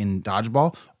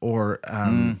Dodgeball, or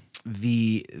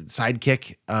the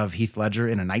sidekick of Heath Ledger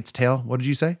in A Knight's Tale. What did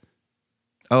you say?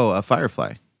 Oh, a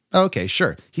Firefly. Okay,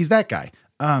 sure. He's that guy.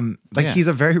 He's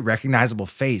a very recognizable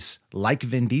face, like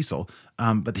Vin Diesel.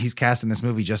 But he's cast in this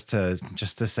movie just to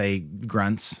say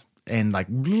grunts and like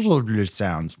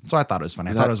sounds. So I thought it was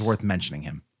funny. I thought it was worth mentioning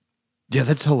him. Yeah,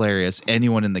 that's hilarious.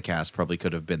 Anyone in the cast probably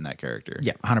could have been that character.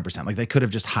 Yeah, 100%. Like they could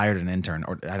have just hired an intern,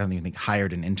 or I don't even think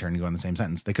hired an intern to go in the same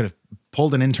sentence. They could have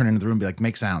pulled an intern into the room and be like,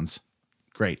 make sounds.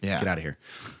 Great. Yeah. Get out of here.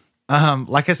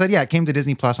 Like I said, it came to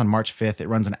Disney Plus on March 5th. It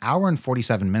runs an hour and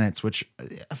 47 minutes, which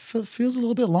feels a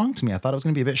little bit long to me. I thought it was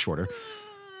going to be a bit shorter.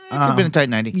 Could have been a tight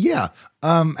 90. Yeah.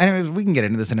 Anyways, we can get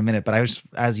into this in a minute, but I just,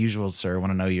 as usual, sir,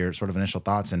 want to know your sort of initial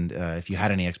thoughts and if you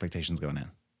had any expectations going in.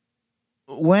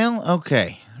 Well,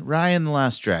 okay. Raya and the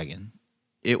Last Dragon.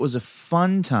 It was a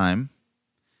fun time.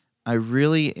 I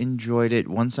really enjoyed it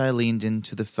once I leaned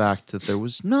into the fact that there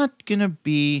was not going to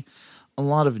be a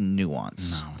lot of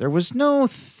nuance. No. There was no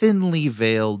thinly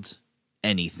veiled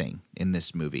anything in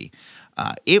this movie.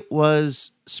 It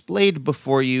was splayed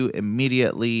before you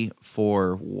immediately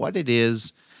for what it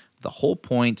is, the whole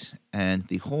point and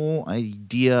the whole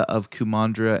idea of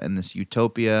Kumandra and this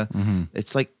utopia.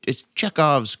 It's like it's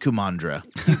Chekhov's Kumandra.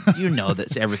 You know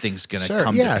that everything's going to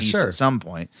come to peace at some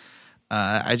point.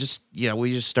 We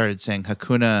just started saying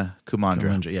Hakuna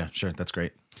Kumandra. Yeah, sure. That's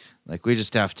great. Like we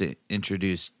just have to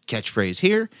introduce catchphrase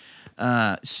here.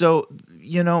 So,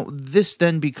 this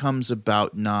then becomes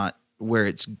about not where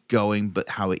it's going, but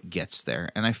how it gets there.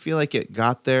 And I feel like it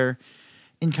got there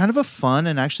in kind of a fun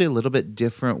and actually a little bit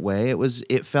different way.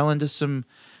 It fell into some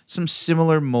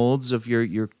similar molds of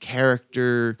your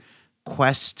character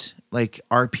quest, like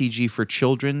RPG for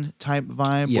children type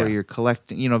vibe, where you're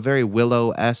collecting, very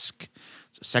Willow-esque.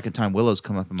 It's the second time Willow's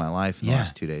come up in my life in the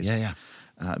last 2 days. Yeah.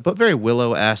 But very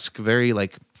Willow-esque, very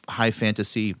like high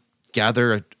fantasy.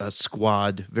 Gather a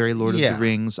squad, very Lord of the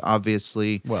Rings,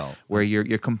 obviously. Well, where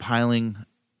you're compiling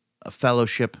a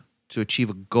fellowship to achieve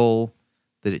a goal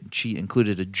that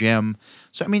included a gem.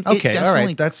 So I mean, okay, all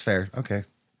right, that's fair. Okay,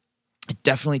 it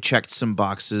definitely checked some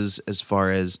boxes as far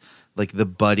as like the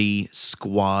buddy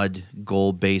squad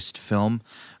goal based film.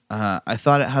 I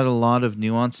thought it had a lot of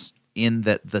nuance in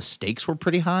that the stakes were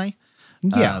pretty high.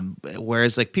 Yeah.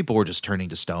 Whereas like people were just turning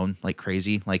to stone like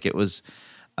crazy. Like it was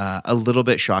a little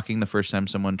bit shocking the first time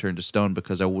someone turned to stone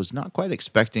because I was not quite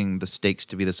expecting the stakes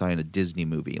to be this high in a Disney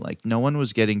movie. Like no one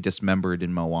was getting dismembered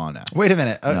in Moana. Wait a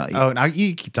minute. Now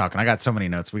you keep talking. I got so many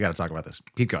notes. We got to talk about this.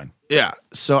 Keep going. Yeah.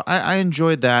 So I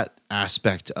enjoyed that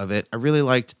aspect of it. I really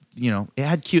liked, it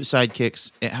had cute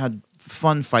sidekicks. It had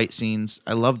fun fight scenes.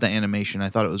 I loved the animation. I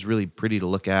thought it was really pretty to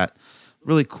look at.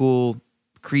 Really cool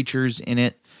creatures in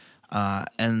it.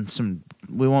 And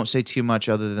we won't say too much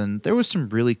other than there was some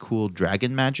really cool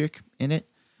dragon magic in it.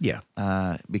 Yeah.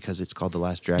 Because it's called The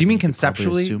Last Dragon. Do you mean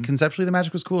conceptually the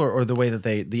magic was cool or the way that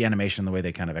the animation, the way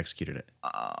they kind of executed it?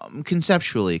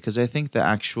 Conceptually, because I think the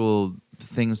actual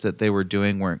things that they were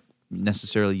doing weren't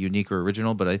necessarily unique or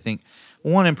original, but I think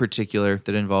one in particular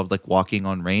that involved like walking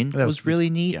on rain was really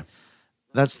neat. Yeah.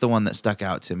 That's the one that stuck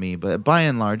out to me. But by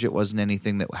and large, it wasn't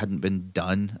anything that hadn't been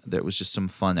done. There was just some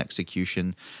fun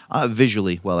execution.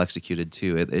 Visually well executed,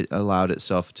 too. It allowed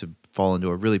itself to fall into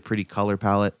a really pretty color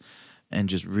palette and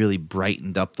just really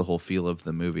brightened up the whole feel of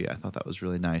the movie. I thought that was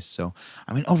really nice. So,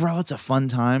 I mean, overall, it's a fun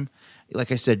time.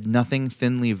 Like I said, nothing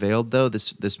thinly veiled, though.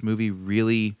 This movie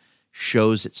really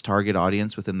shows its target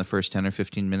audience within the first 10 or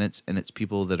 15 minutes, and it's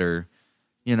people that are,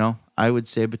 I would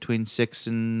say between 6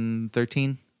 and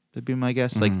 13. That'd be my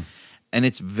guess. Like, and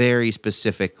it's very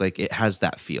specific. Like, it has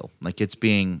that feel. Like, it's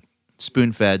being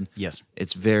spoon-fed. Yes.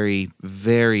 It's very,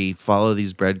 very follow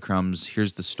these breadcrumbs.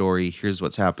 Here's the story. Here's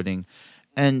what's happening.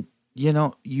 And,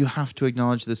 you have to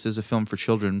acknowledge this is a film for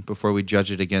children before we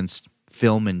judge it against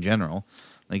film in general.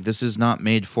 Like, this is not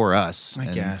made for us. I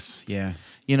guess, yeah.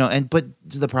 But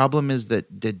the problem is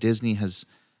that Disney has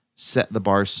set the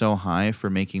bar so high for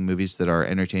making movies that are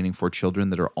entertaining for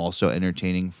children that are also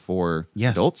entertaining for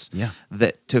adults. Yeah.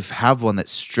 That to have one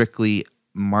that's strictly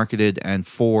marketed and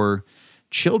for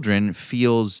children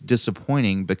feels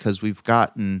disappointing because we've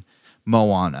gotten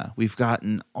Moana. We've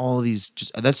gotten all these.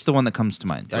 That's the one that comes to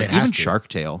mind. Like, even Shark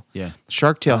Tale. Yeah.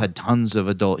 Shark Tale had tons of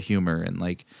adult humor and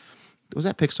like, was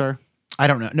that Pixar? I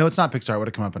don't know. No, it's not Pixar. It would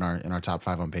have come up in our top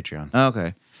 5 on Patreon.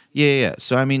 Okay. Yeah.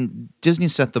 So, I mean, Disney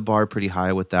set the bar pretty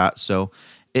high with that. So,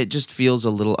 it just feels a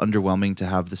little underwhelming to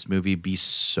have this movie be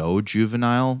so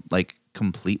juvenile, like,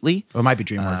 completely. Well, it might be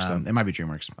DreamWorks, though. It might be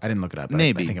DreamWorks. I didn't look it up, but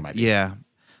maybe. I think it might be. Yeah.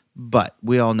 But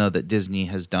we all know that Disney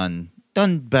has done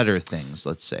better things,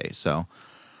 let's say. So,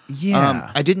 yeah.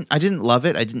 I didn't love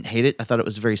it. I didn't hate it. I thought it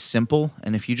was very simple.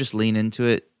 And if you just lean into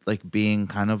it, like, being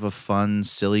kind of a fun,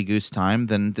 silly goose time,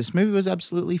 then this movie was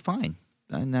absolutely fine.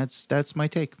 And that's my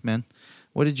take, man.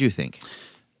 What did you think?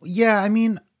 Yeah, I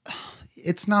mean,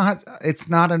 it's not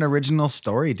an original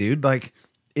story, dude. Like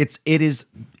it is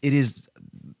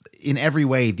in every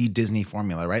way the Disney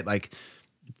formula, right? Like,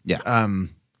 yeah.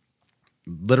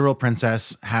 Literal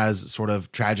princess has sort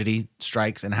of tragedy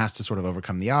strikes and has to sort of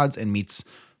overcome the odds and meets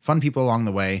fun people along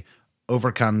the way,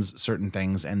 overcomes certain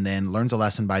things, and then learns a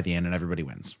lesson by the end, and everybody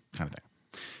wins, kind of thing.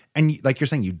 And like you're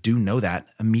saying, you do know that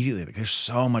immediately. Like, there's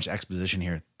so much exposition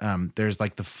here. There's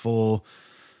like the full.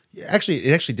 Actually,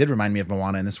 it actually did remind me of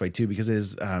Moana in this way too, because it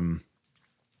is.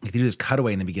 They do this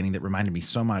cutaway in the beginning that reminded me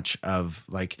so much of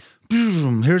like,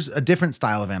 boom, here's a different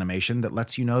style of animation that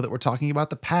lets you know that we're talking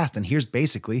about the past, and here's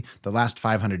basically the last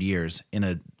 500 years in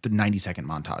a 90-second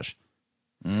montage.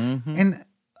 Mm-hmm. And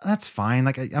that's fine.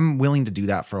 Like, I'm willing to do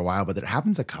that for a while, but it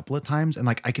happens a couple of times, and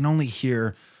like I can only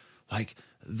hear like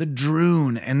the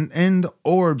Droon and the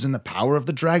orbs and the power of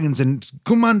the dragons and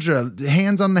Kumandra,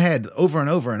 hands on the head, over and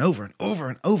over and over and over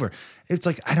and over. It's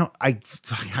like,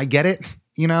 I get it.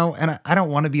 you know, and I don't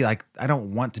want to be like, I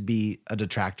don't want to be a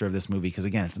detractor of this movie because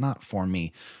again, it's not for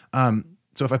me.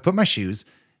 So if I put my shoes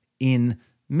in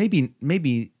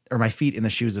maybe, or my feet in the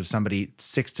shoes of somebody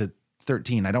 6 to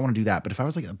 13, I don't want to do that. But if I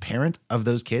was like a parent of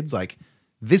those kids, like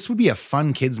this would be a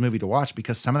fun kids movie to watch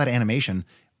because some of that animation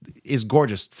is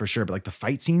gorgeous for sure. But like the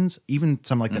fight scenes, even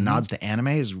some like the nods to anime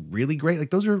is really great.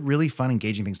 Like those are really fun,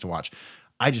 engaging things to watch.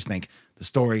 I just think the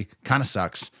story kind of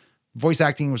sucks. Voice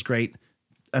acting was great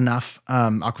enough.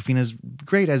 Awkwafina's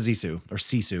great as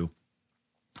Sisu.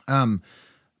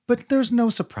 But there's no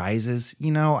surprises,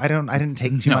 you know. I didn't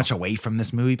take too much away from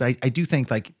this movie, but I do think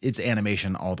like its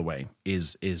animation all the way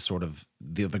is sort of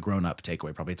the grown up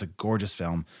takeaway. Probably it's a gorgeous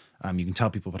film. You can tell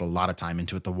people put a lot of time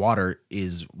into it. The water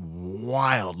is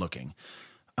wild looking.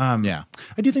 I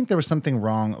do think there was something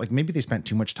wrong. Like maybe they spent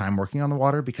too much time working on the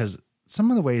water because some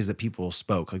of the ways that people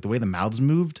spoke, like the way the mouths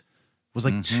moved, was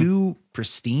like too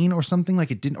pristine or something.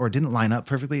 Like it didn't line up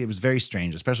perfectly. It was very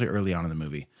strange, especially early on in the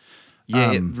movie.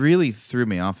 Yeah, it really threw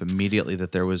me off immediately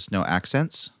that there was no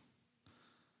accents.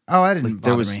 Oh, I didn't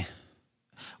bother me.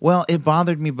 Well, it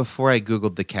bothered me before I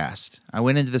Googled the cast. I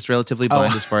went into this relatively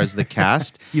blind as far as the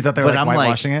cast. You thought they were like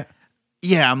whitewashing it?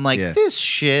 Yeah, I'm like, this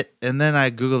shit. And then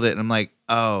I Googled it and I'm like,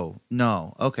 oh,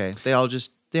 no. Okay. They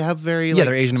have very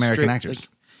they're Asian American actors.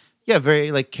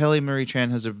 Very like Kelly Marie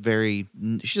Tran has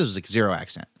she has like zero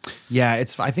accent. Yeah,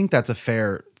 I think that's a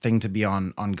fair thing to be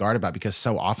on guard about because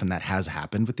so often that has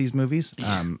happened with these movies.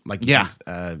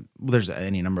 There's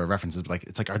any number of references, but like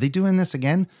it's like, are they doing this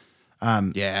again?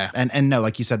 And no,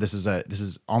 like you said, this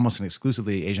is almost an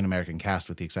exclusively Asian American cast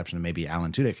with the exception of maybe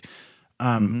Alan Tudyk,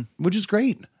 which is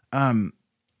great.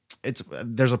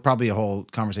 There's probably a whole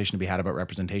conversation to be had about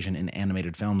representation in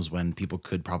animated films when people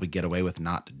could probably get away with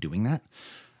not doing that.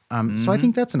 So I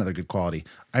think that's another good quality.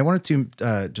 I wanted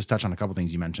to just touch on a couple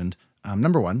things you mentioned.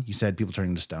 Number one, you said people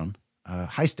turning to stone.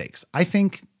 High stakes. I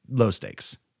think low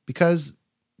stakes because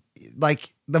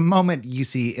like the moment you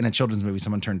see in a children's movie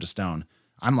someone turn to stone,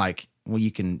 I'm like, well,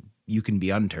 you can be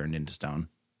unturned into stone.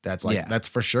 That's that's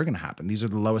for sure going to happen. These are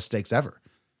the lowest stakes ever.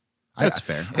 That's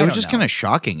fair. It was just kind of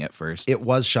shocking at first. It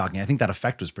was shocking. I think that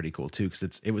effect was pretty cool too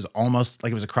because it was almost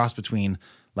like it was a cross between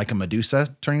like a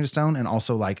Medusa turning to stone and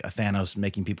also like a Thanos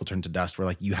making people turn to dust where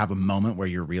like you have a moment where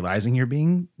you're realizing you're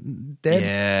being dead.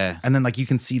 Yeah. And then like you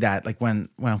can see that like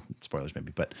spoilers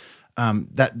maybe, but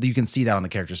that you can see that on the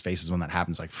characters' faces when that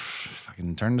happens, like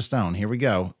fucking turn to stone. Here we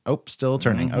go. Oh, still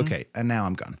turning. Okay. And now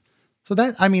I'm gone. So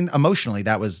that, I mean, emotionally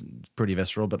that was pretty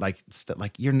visceral, but like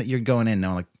you're going in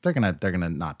knowing like they're gonna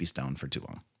not be stoned for too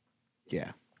long.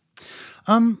 Yeah.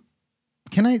 I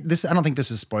don't think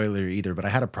this is spoiler either, but I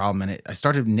had a problem in it. I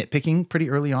started nitpicking pretty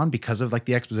early on because of like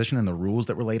the exposition and the rules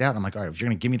that were laid out. I'm like, all right, if you're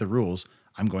going to give me the rules,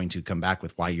 I'm going to come back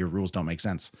with why your rules don't make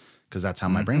sense because that's how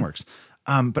my brain works.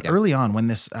 But early on when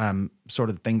this sort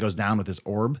of thing goes down with this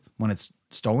orb, when it's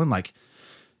stolen, like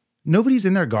nobody's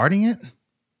in there guarding it.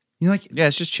 You know, like,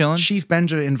 it's just chilling. Chief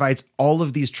Benja invites all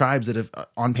of these tribes that have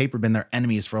on paper been their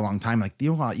enemies for a long time. Like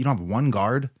you don't have one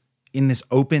guard in this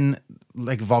open,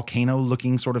 like volcano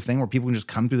looking sort of thing where people can just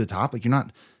come through the top. Like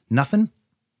nothing.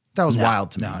 That was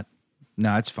wild to me.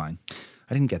 No, it's fine.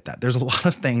 I didn't get that. There's a lot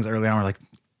of things early on where like,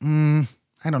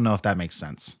 I don't know if that makes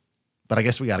sense, but I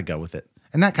guess we got to go with it.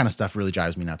 And that kind of stuff really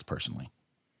drives me nuts personally.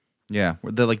 Yeah.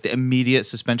 The immediate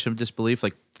suspension of disbelief,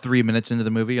 like 3 minutes into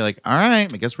the movie, you're like, all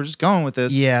right, I guess we're just going with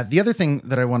this. Yeah. The other thing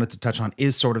that I wanted to touch on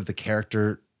is sort of the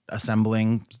character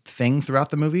assembling thing throughout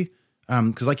the movie.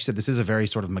 Because like you said, this is a very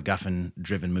sort of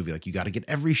MacGuffin-driven movie. Like you got to get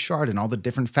every shard and all the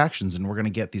different factions, and we're going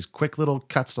to get these quick little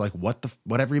cuts to like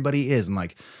what everybody is, and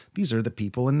like these are the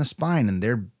people in the spine, and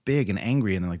they're big and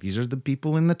angry, and then like these are the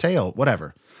people in the tail.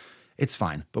 Whatever, it's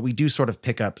fine. But we do sort of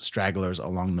pick up stragglers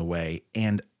along the way,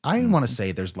 and I want to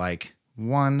say there's like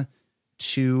 1,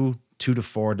 2 to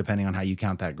 4, depending on how you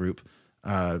count that group.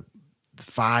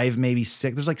 5, maybe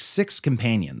 6. There's like 6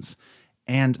 companions.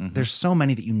 And there's so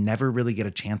many that you never really get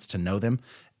a chance to know them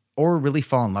or really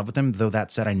fall in love with them. Though that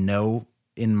said, I know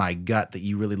in my gut that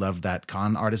you really love that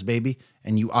con artist baby.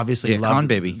 And you obviously love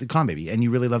the con baby. And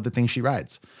you really love the thing she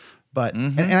rides. But,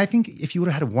 and I think if you would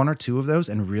have had 1 or 2 of those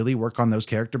and really work on those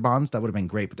character bonds, that would have been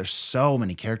great. But there's so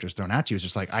many characters thrown at you. It's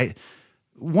just like,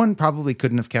 one probably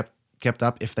couldn't have kept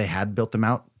up if they had built them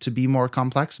out to be more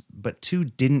complex, but 2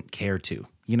 didn't care to,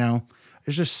 you know?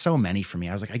 There's just so many for me.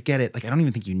 I was like, I get it. Like, I don't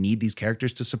even think you need these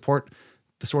characters to support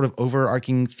the sort of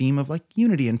overarching theme of like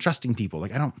unity and trusting people.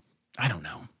 Like, I don't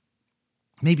know.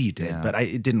 Maybe you did, but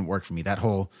it didn't work for me.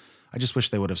 I just wish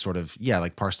they would have sort of,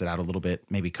 like parsed it out a little bit,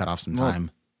 maybe cut off some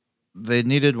time. They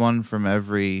needed one from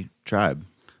every tribe.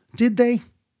 Did they?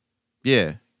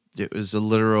 Yeah. It was a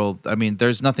literal, I mean,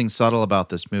 there's nothing subtle about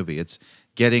this movie. It's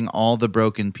getting all the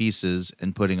broken pieces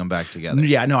and putting them back together.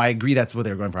 Yeah, no, I agree. That's what they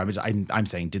were going for. I'm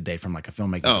saying, did they from like a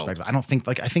filmmaking perspective? I don't think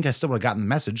I think I still would have gotten the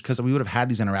message because we would have had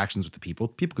these interactions with the people.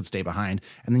 People could stay behind,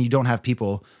 and then you don't have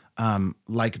people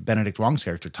like Benedict Wong's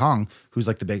character Tong, who's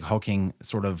like the big hulking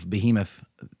sort of behemoth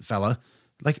fella.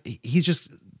 Like he's just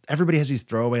everybody has these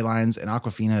throwaway lines, and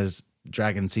Awkwafina's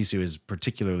dragon Sisu is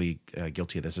particularly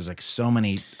guilty of this. There's like so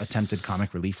many attempted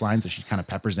comic relief lines that she kind of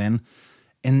peppers in,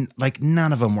 and like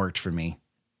none of them worked for me.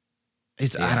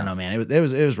 I don't know, man. It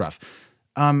was rough.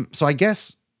 So I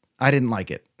guess I didn't like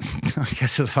it. I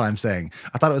guess that's what I'm saying.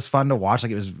 I thought it was fun to watch.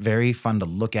 Like it was very fun to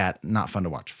look at. Not fun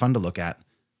to watch. Fun to look at.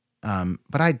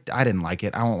 But I didn't like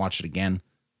it. I won't watch it again.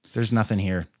 There's nothing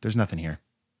here.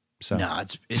 So no,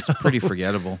 it's pretty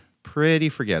forgettable. Pretty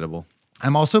forgettable.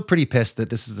 I'm also pretty pissed that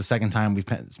this is the second time we've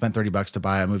spent $30 to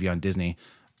buy a movie on Disney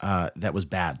that was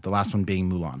bad. The last one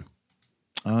being Mulan.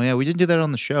 Oh yeah, we didn't do that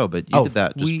on the show, but you did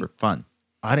that just for fun.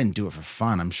 I didn't do it for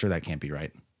fun. I'm sure that can't be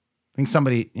right. I think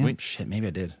somebody. Shit, maybe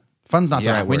I did. Fun's not the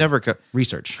right word. We never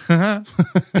research.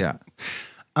 Yeah.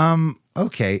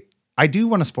 Okay. I do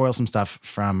want to spoil some stuff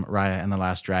from Raya and the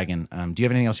Last Dragon. Do you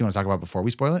have anything else you want to talk about before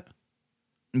we spoil it?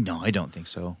 No, I don't think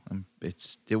so.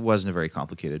 It wasn't a very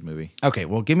complicated movie. Okay,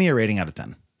 well, give me a rating out of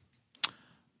 10.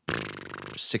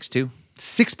 6.2.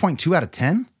 6.2 out of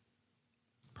 10?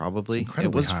 Probably. It's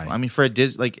incredibly high. I mean, for a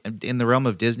like in the realm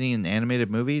of Disney and animated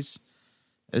movies,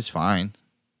 it's fine.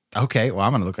 Okay, well,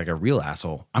 I'm going to look like a real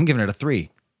asshole. I'm giving it a 3.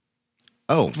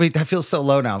 Oh, wait, that feels so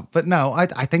low now. But no,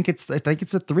 I think it's a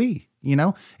 3. You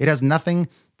know, it has nothing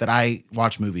that I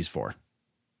watch movies for.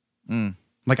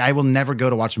 Like I will never go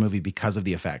to watch a movie because of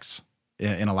the effects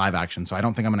in a live action. So I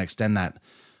don't think I'm going to extend that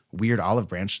weird olive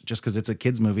branch just because it's a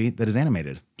kid's movie that is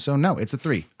animated. So no, it's a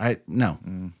 3. No,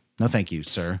 thank you,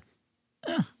 sir.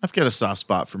 I've got a soft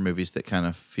spot for movies that kind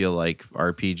of feel like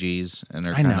RPGs and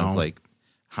are kind of like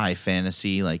high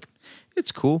fantasy. Like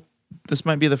it's cool. This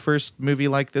might be the first movie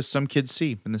like this some kids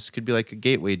see, and this could be like a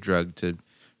gateway drug to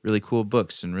really cool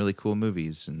books and really cool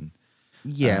movies. And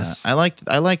yes, I liked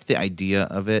the idea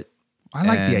of it. I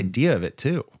like the idea of it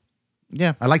too.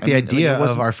 Yeah, I like the idea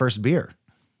of our first beer,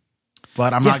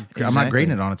 but I'm not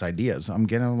grading it on its ideas. I'm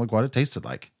getting like what it tasted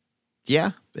like.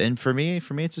 Yeah, and for me,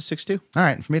 it's a 6.2. All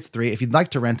right, for me, it's 3. If you'd like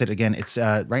to rent it again, it's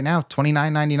right now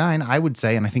 $29.99. I would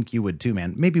say, and I think you would too,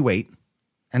 man. Maybe wait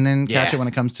and then catch it when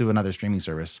it comes to another streaming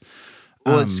service.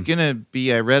 Well, it's gonna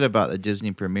be. I read about the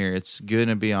Disney premiere. It's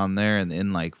gonna be on there, and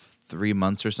in like 3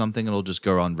 months or something, it'll just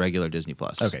go on regular Disney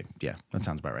Plus. Okay, yeah, that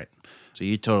sounds about right. So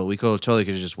we totally could have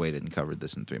just waited and covered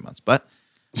this in 3 months, but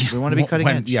we want to be cutting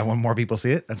edge. Yeah, when more people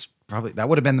see it, that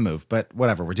would have been the move. But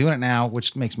whatever, we're doing it now,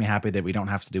 which makes me happy that we don't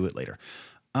have to do it later.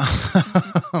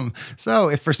 So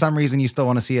if for some reason you still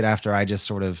want to see it after I just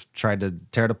sort of tried to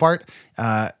tear it apart,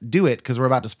 do it because we're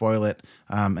about to spoil it.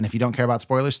 And if you don't care about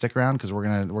spoilers, stick around because we're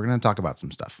gonna talk about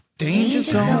some stuff. Danger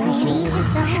zone. Danger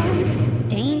zone.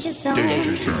 Danger zone.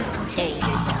 Danger zone.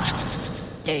 Danger zone.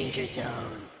 Danger zone.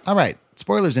 All right,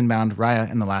 spoilers inbound. Raya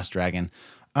and the Last Dragon.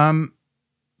 Some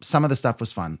of the stuff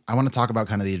was fun. I want to talk about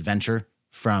kind of the adventure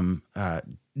from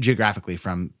geographically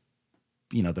from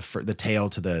the tail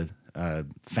to the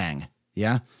fang.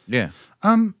 Yeah.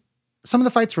 Some of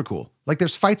the fights were cool. Like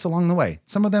there's fights along the way.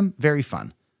 Some of them very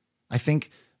fun. I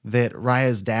think that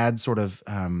Raya's dad's sort of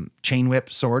chain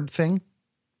whip sword thing,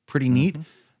 pretty neat.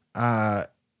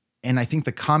 And I think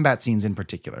the combat scenes in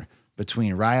particular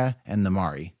between Raya and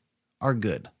Namaari are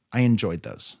good. I enjoyed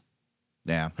those.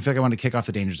 Yeah. I feel like I wanted to kick off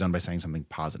the danger zone by saying something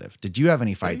positive. Did you have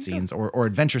any fight scenes or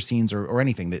adventure scenes or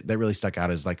anything that really stuck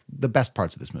out as like the best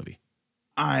parts of this movie?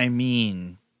 I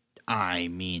mean,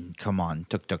 come on,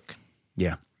 Tuk Tuk.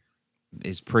 Yeah.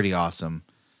 Is pretty awesome.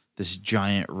 This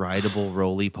giant rideable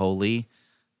roly-poly.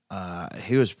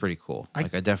 He was pretty cool. I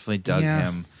definitely dug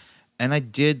him. And I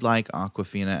did like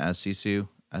Awkwafina as Sisu.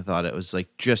 I thought it was like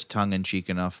just tongue-in-cheek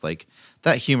enough. Like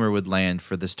that humor would land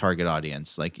for this target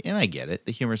audience. Like, and I get it.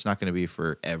 The humor's not going to be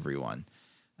for everyone.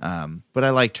 But I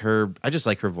liked her. I just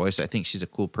like her voice. I think she's a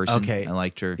cool person. Okay. I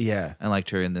liked her. Yeah. I liked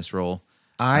her in this role.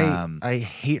 I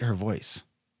hate her voice.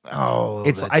 Oh,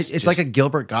 it's like a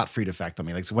Gilbert Gottfried effect on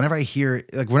me. Like so whenever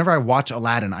I watch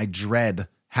Aladdin, I dread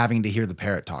having to hear the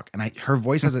parrot talk. And her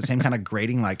voice has that same kind of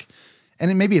grating, like,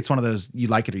 and maybe it's one of those you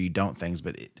like it or you don't things,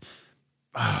 but it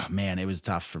was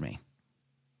tough for me.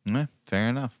 Yeah, fair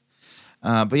enough.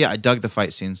 But yeah, I dug the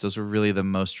fight scenes. Those were really the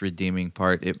most redeeming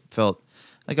part. It felt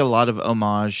like a lot of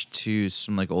homage to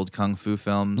some like old kung fu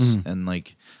films and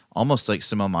like almost like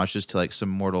some homages to like some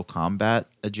Mortal Kombat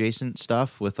adjacent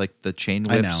stuff with like the chain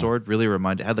I whip know. sword. Really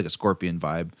had like a Scorpion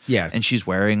vibe. Yeah. And she's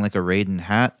wearing like a Raiden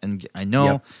hat. And I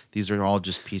know these are all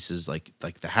just pieces like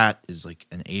the hat is like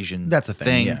an Asian That's a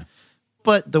thing, yeah.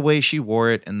 But the way she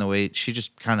wore it and the way she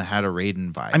just kind of had a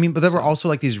Raiden vibe. I mean, but there were also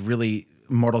like these really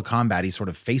Mortal Kombat-y sort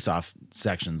of face-off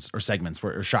sections or segments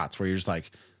or shots where you're just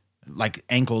like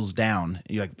ankles down.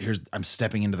 You're like, I'm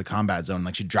stepping into the combat zone.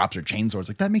 Like she drops her chainsaw. It's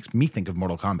like, that makes me think of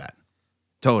Mortal Kombat.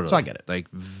 Totally. So I get it. Like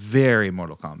very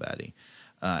Mortal Kombat-y.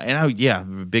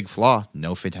 Big flaw,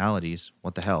 no fatalities.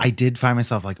 What the hell? I did find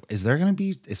myself like, is that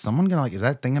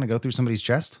thing going to go through somebody's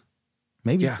chest?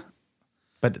 Maybe. Yeah.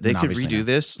 But they could obviously redo not.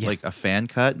 this, Yeah. like a fan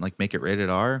cut and like make it rated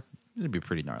R. It'd be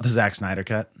pretty gnarly. The Zack Snyder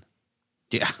cut.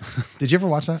 Yeah. Did you ever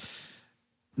watch that?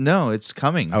 No, it's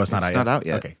coming. Oh, it's not out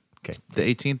yet? Okay. Okay. The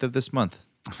 18th of this month.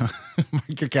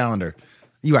 Mark your calendar.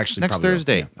 You actually Next probably will.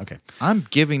 Thursday. Yeah, okay. I'm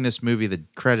giving this movie the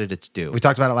credit it's due. We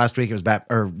talked about it last week. It was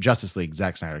Justice League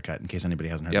Zack Snyder cut. In case anybody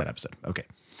hasn't heard that episode. Okay.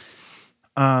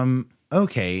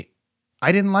 Okay.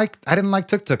 I didn't like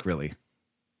Tuk Tuk really.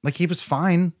 Like he was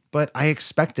fine, but I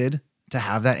expected to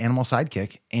have that animal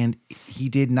sidekick, and he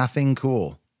did nothing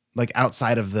cool. Like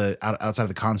outside of the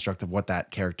construct of what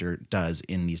that character does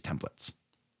in these templates.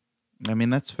 I mean,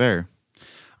 that's fair.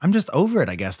 I'm just over it,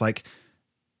 I guess. Like,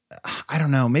 I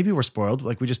don't know. Maybe we're spoiled.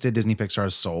 Like we just did Disney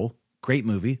Pixar's Soul. Great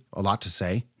movie. A lot to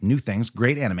say. New things.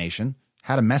 Great animation.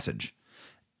 Had a message.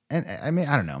 And I mean,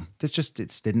 I don't know.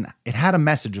 It had a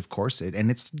message, of course. And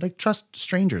it's like trust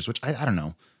strangers, which I don't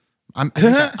know.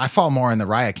 I fall more in the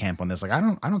Raya camp on this. Like,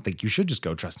 I don't think you should just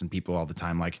go trusting people all the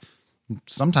time. Like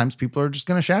sometimes people are just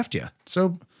going to shaft you.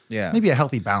 So maybe a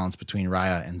healthy balance between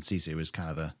Raya and Sisu is kind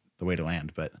of the way to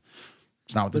land, but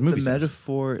it's not what this movie says.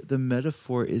 The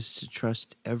metaphor is to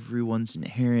trust everyone's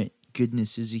inherent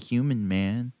goodness as a human,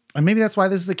 man. And maybe that's why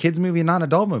this is a kid's movie and not an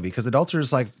adult movie, because adults are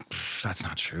just like, that's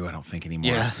not true. I don't think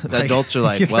anymore. Yeah, the adults are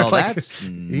like, well, that's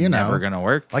never going to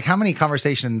work. Like, how many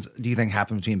conversations do you think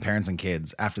happen between parents and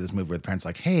kids after this movie where the parents are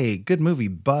like, hey, good movie,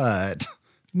 but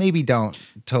maybe don't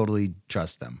totally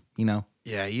trust them, you know?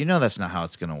 Yeah, that's not how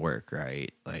it's going to work,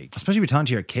 right? Like, especially if you're telling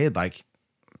to your kid, like,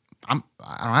 I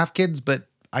don't have kids, but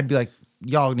I'd be like,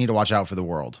 y'all need to watch out for the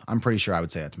world. I'm pretty sure I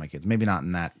would say that to my kids. Maybe not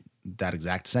in that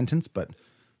exact sentence, but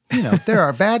there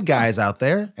are bad guys out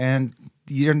there, and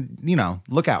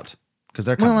look out because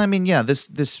they're coming. Well, I mean, yeah, this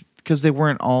because they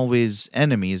weren't always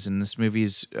enemies, and this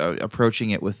movie's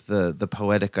approaching it with the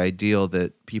poetic ideal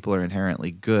that people are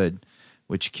inherently good,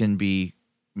 which can be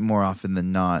more often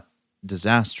than not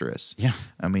disastrous. Yeah,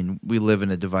 I mean, we live in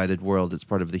a divided world. It's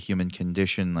part of the human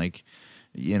condition. Like,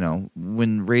 when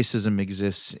racism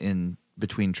exists in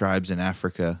between tribes in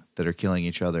Africa that are killing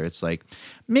each other, it's like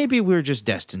maybe we're just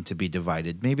destined to be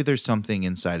divided. Maybe there's something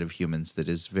inside of humans that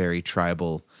is very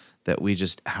tribal that we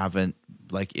just haven't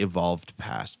like evolved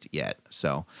past yet.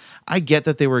 So I get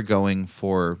that they were going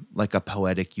for like a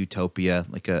poetic utopia,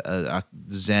 like a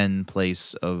Zen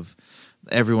place of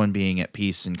everyone being at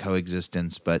peace and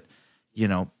coexistence, but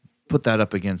put that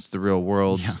up against the real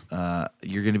world,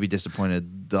 you're going to be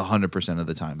disappointed 100% of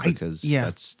the time because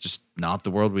that's just not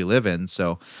the world we live in.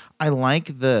 So I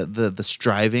like the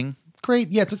striving. Great.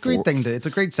 Yeah, it's a great thing. It's a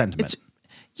great sentiment.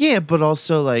 But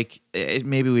also like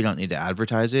maybe we don't need to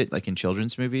advertise it like in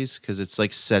children's movies because it's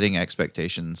like setting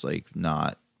expectations like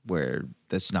not where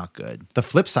that's not good. The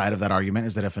flip side of that argument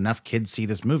is that if enough kids see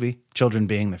this movie, children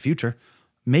being the future,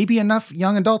 maybe enough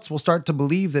young adults will start to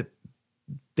believe that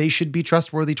they should be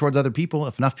trustworthy towards other people.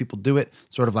 If enough people do it,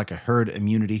 sort of like a herd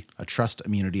immunity, a trust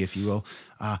immunity, if you will.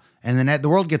 And then the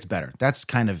world gets better. That's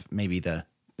kind of maybe the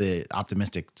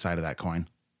optimistic side of that coin.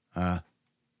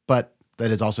 But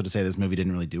that is also to say this movie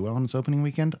didn't really do well in its opening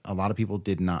weekend. A lot of people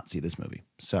did not see this movie.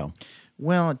 So,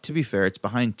 well, to be fair, it's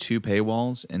behind 2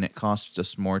 paywalls, and it costs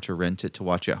us more to rent it to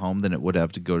watch at home than it would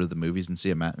have to go to the movies and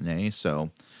see a matinee.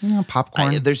 So,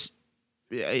 popcorn.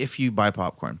 If you buy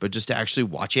popcorn, but just to actually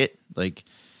watch it, like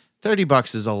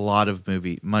 $30 is a lot of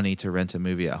money to rent a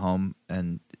movie at home.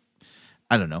 And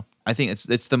I don't know. I think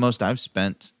it's the most I've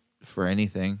spent for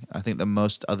anything. I think the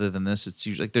most other than this, it's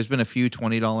usually like there's been a few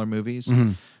 $20 movies,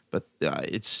 but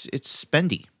it's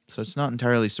spendy. So it's not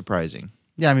entirely surprising.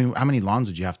 Yeah. I mean, how many lawns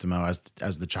would you have to mow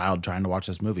as the child trying to watch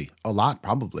this movie? A lot,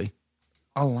 probably.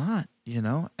 A lot,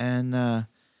 and,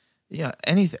 yeah,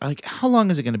 anything like how long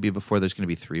is it going to be before there's going to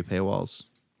be 3 paywalls?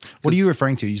 What are you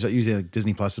referring to? You using a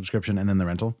Disney Plus subscription and then the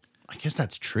rental? I guess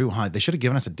that's true, huh? They should have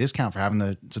given us a discount for having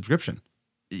the subscription.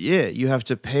 Yeah, you have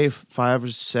to pay $5 or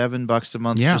 $7 a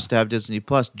month just to have Disney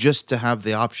Plus, just to have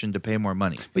the option to pay more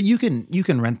money. But you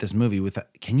can rent this movie with.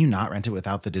 Can you not rent it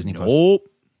without the Disney Plus? Nope.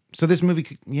 So this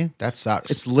movie, yeah, that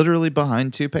sucks. It's literally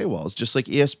behind 2 paywalls, just like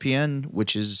ESPN,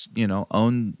 which is,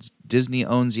 Disney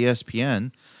owns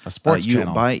ESPN. A sports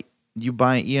channel. You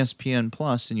buy ESPN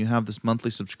Plus and you have this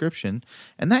monthly subscription,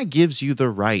 and that gives you the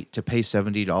right to pay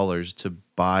 $70 to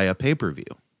buy a pay-per-view.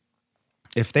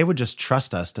 If they would just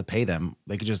trust us to pay them,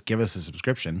 they could just give us a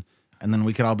subscription, and then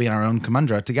we could all be in our own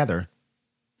Kumandra together.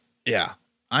 Yeah.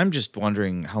 I'm just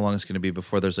wondering how long it's going to be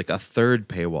before there's like a third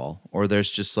paywall, or there's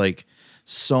just like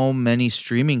so many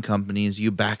streaming companies,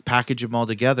 you package them all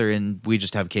together and we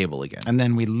just have cable again. And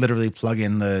then we literally plug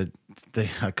in the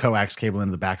coax cable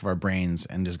into the back of our brains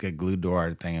and just get glued to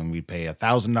our thing, and we pay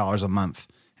 $1,000 a month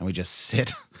and we just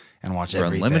sit and watch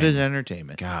everything. Unlimited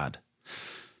entertainment. God.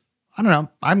 I don't know.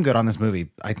 I'm good on this movie,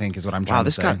 I think, is what I'm trying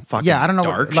to say. Wow, this got fucking I don't know.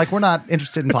 dark. Like, we're not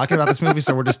interested in talking about this movie,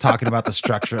 so we're just talking about the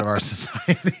structure of our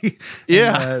society.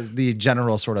 Yeah. And, the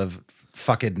general sort of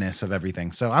fuckedness of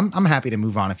everything. So I'm happy to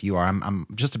move on if you are. I'm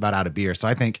just about out of beer. So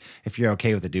I think if you're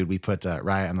okay with it, dude, we put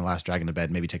Raya and the Last Dragon to bed.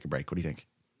 Maybe take a break. What do you think?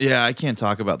 Yeah, I can't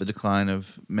talk about the decline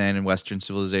of man in Western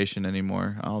civilization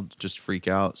anymore. I'll just freak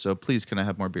out. So please, can I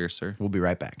have more beer, sir? We'll be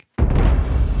right back.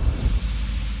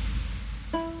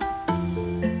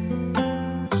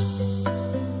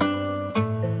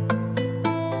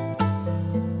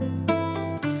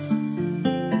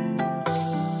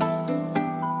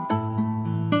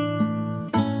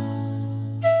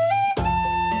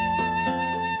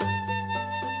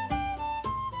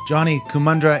 Johnny,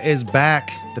 Kumandra is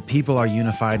back. The people are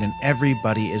unified and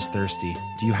everybody is thirsty.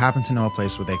 Do you happen to know a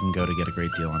place where they can go to get a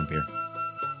great deal on a beer?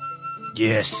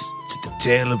 Yes, it's the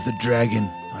Tail of the Dragon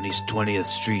on East 20th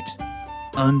Street,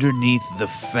 underneath the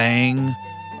Fang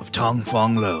of Tong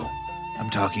Fong Lo. I'm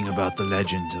talking about the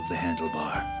legend of the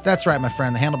Handlebar. That's right, my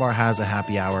friend. The Handlebar has a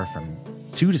happy hour from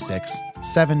 2 to 6,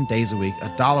 7 days a week,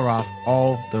 $1 off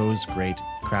all those great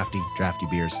crafty, drafty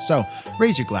beers. So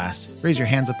raise your glass, raise your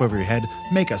hands up over your head,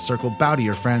 make a circle, bow to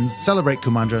your friends, celebrate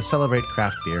Kumandra, celebrate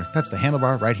craft beer. That's the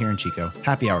Handlebar right here in Chico.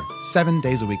 Happy hour, 7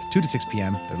 days a week, 2 to 6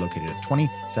 p.m. They're located at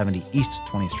 2070 East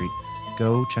 20th Street.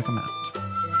 Go check them out.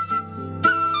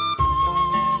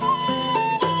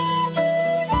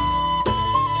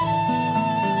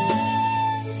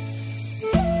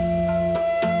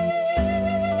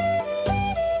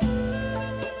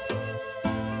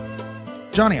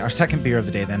 Johnny, our second beer of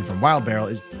the day then from Wild Barrel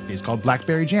is called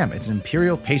Blackberry Jam. It's an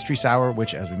imperial pastry sour,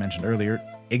 which, as we mentioned earlier,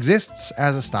 exists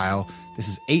as a style. This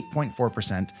is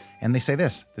 8.4%, and they say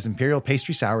this imperial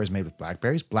pastry sour is made with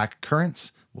blackberries, black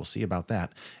currants, we'll see about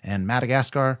that, and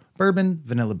Madagascar, bourbon,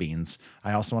 vanilla beans.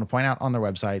 I also want to point out on their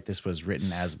website, this was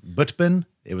written as Butbin.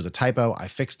 It was a typo. I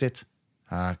fixed it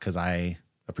because I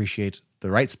appreciate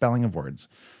the right spelling of words.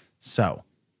 So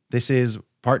this is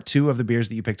part 2 of the beers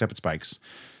that you picked up at Spike's.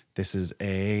 This is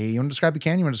you want to describe the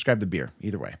can? You want to describe the beer?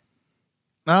 Either way.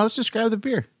 Let's describe the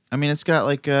beer. I mean, it's got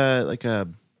like a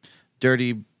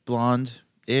dirty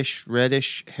blonde-ish,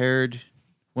 reddish-haired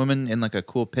woman in like a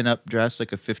cool pinup dress,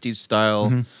 like a 50s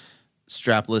style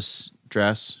strapless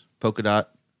dress, polka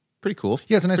dot. Pretty cool.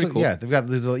 Yeah, it's a nice. Cool. Yeah, they've got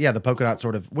the polka dot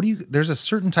sort of. There's a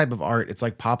certain type of art. It's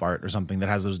like pop art or something that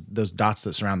has those dots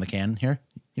that surround the can here.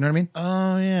 You know what I mean?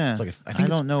 Oh yeah. It's like I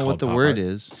don't know what the word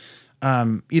is.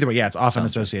 Either way, yeah, it's often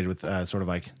associated with sort of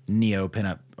like neo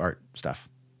pinup art stuff.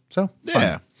 So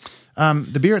yeah,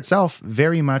 the beer itself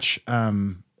very much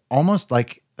almost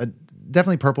like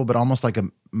definitely purple, but almost like a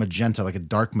magenta, like a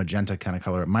dark magenta kind of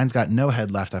color. Mine's got no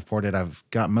head left. I've poured it. I've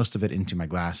got most of it into my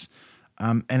glass,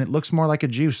 and it looks more like a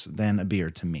juice than a beer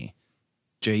to me.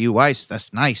 J.U. Weiss,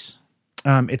 that's nice.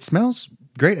 It smells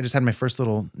great. I just had my first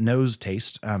little nose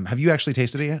taste. Have you actually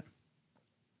tasted it yet?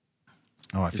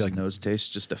 Oh, I feel like nose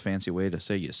taste just a fancy way to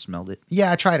say you smelled it.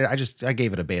 Yeah, I tried it. I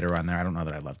gave it a beta run there. I don't know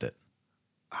that I loved it.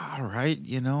 All right,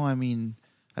 I mean,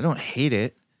 I don't hate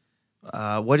it.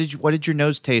 What did your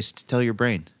nose taste tell your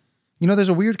brain? There's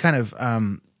a weird kind of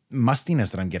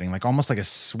mustiness that I'm getting, like almost like a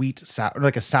sweet, sour,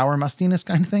 like a sour mustiness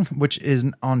kind of thing, which is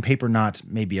on paper not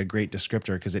maybe a great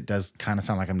descriptor because it does kind of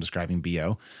sound like I'm describing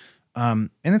BO. And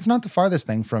it's not the farthest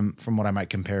thing from what I might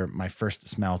compare my first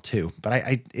smell to,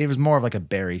 but it was more of like a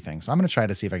berry thing. So I'm going to try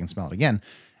to see if I can smell it again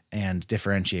and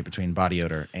differentiate between body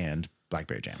odor and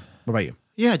blackberry jam. What about you?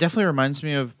 Yeah, it definitely reminds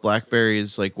me of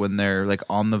blackberries, like when they're like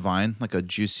on the vine, like a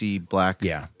juicy black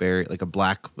berry, like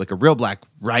a real black,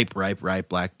 ripe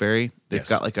blackberry. They've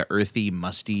got like a earthy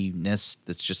mustiness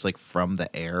that's just like from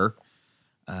the air.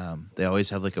 They always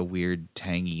have like a weird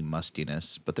tangy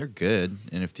mustiness, but they're good.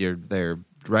 And if they're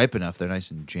ripe enough, they're nice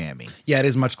and jammy. Yeah, it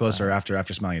is much closer after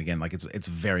smelling it again. Like it's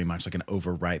very much like an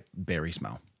overripe berry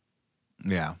smell.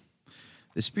 Yeah,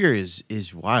 this beer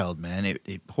is wild, man.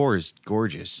 It pours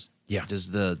gorgeous. Yeah.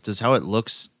 Does how it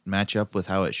looks match up with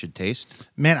how it should taste?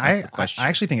 Man, I That's the question.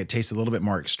 actually think it tastes a little bit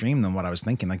more extreme than what I was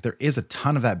thinking. Like there is a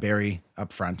ton of that berry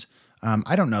up front.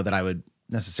 I don't know that I would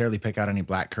necessarily pick out any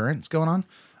black currants going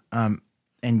on.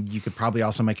 And you could probably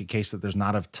also make a case that there's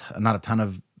not a ton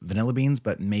of vanilla beans,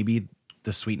 but maybe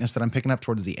the sweetness that I'm picking up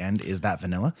towards the end is that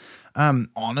vanilla.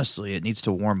 Honestly, it needs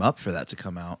to warm up for that to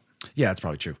come out. Yeah, that's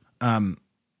probably true.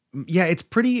 Yeah, it's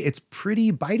pretty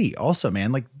bitey also,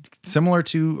 man. Like similar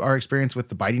to our experience with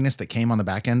the bitiness that came on the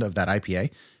back end of that IPA,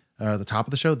 the top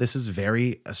of the show, this is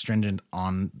very astringent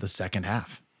on the second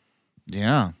half.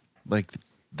 Yeah. Like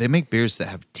they make beers that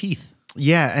have teeth.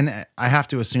 Yeah, and I have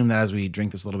to assume that as we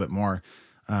drink this a little bit more,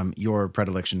 your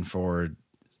predilection for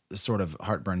sort of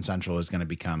heartburn central is going to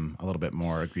become a little bit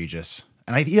more egregious.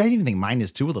 And I even think mine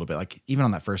is too a little bit. Like even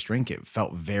on that first drink, it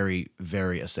felt very,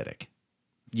 very acidic.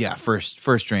 Yeah, first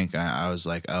drink, I was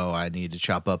like, oh, I need to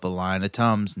chop up a line of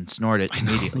Tums and snort it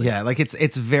immediately. Yeah, like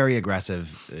it's very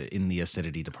aggressive in the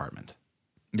acidity department.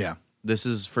 Yeah, this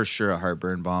is for sure a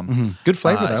heartburn bomb. Mm-hmm. Good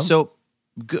flavor though. So,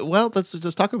 good, well, let's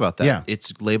just talk about that. Yeah.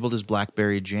 It's labeled as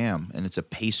blackberry jam, and it's a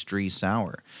pastry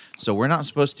sour. So we're not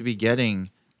supposed to be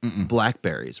getting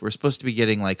blackberries. We're supposed to be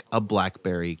getting like a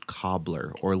blackberry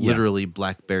cobbler or literally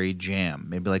blackberry jam,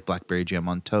 maybe like blackberry jam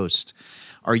on toast.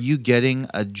 Are you getting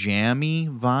a jammy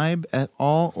vibe at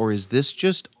all, or is this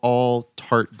just all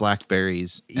tart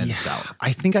blackberries and sour?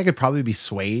 I think I could probably be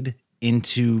swayed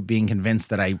into being convinced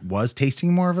that I was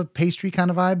tasting more of a pastry kind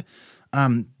of vibe.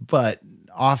 But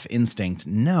off instinct,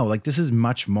 no, like this is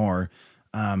much more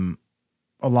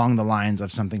along the lines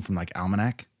of something from like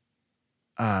Almanac.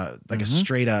 Like a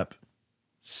straight up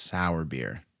sour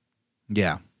beer.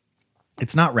 Yeah.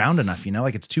 It's not round enough,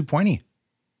 like it's too pointy.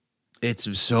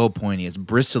 It's so pointy. It's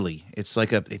bristly. It's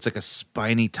like a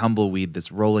spiny tumbleweed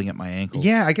that's rolling at my ankle.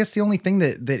 Yeah, I guess the only thing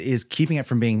that is keeping it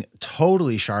from being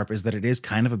totally sharp is that it is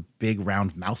kind of a big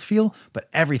round mouthfeel, but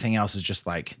everything else is just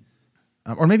like,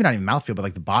 or maybe not even mouthfeel, but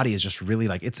like the body is just really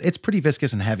like, it's pretty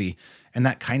viscous and heavy. And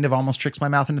that kind of almost tricks my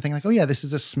mouth into thinking like, oh yeah, this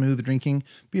is a smooth drinking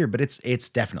beer, but it's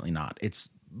definitely not.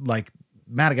 It's like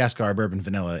Madagascar bourbon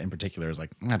vanilla in particular is like,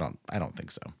 I don't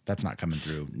think so. That's not coming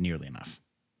through nearly enough.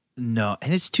 No,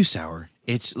 and it's too sour.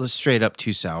 It's straight up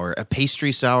too sour. A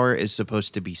pastry sour is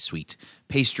supposed to be sweet.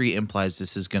 Pastry implies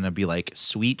this is going to be like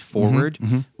sweet forward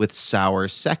with sour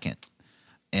second.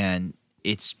 And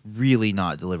it's really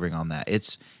not delivering on that.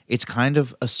 It's kind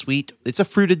of a sweet, it's a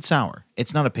fruited sour.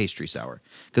 It's not a pastry sour.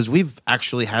 Because we've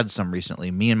actually had some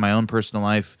recently, me in my own personal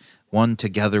life, one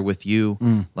together with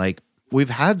you. Like we've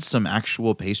had some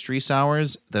actual pastry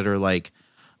sours that are like,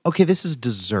 okay, this is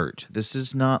dessert. This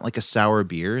is not like a sour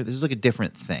beer. This is like a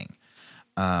different thing.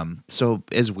 So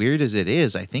as weird as it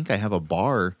is, I think I have a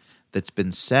bar that's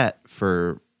been set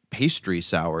for pastry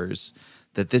sours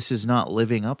that this is not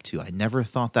living up to. I never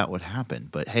thought that would happen,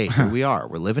 but hey, here we are.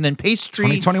 We're living in pastry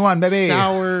 2021, baby.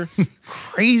 Sour,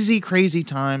 crazy, crazy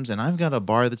times, and I've got a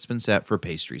bar that's been set for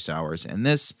pastry sours, and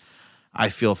this, I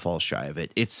feel, falls shy of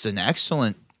it. It's an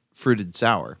excellent fruited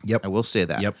sour. Yep. I will say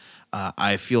that. Yep.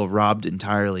 I feel robbed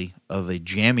entirely of a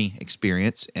jammy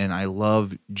experience, and I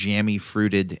love jammy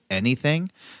fruited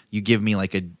anything. You give me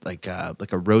like a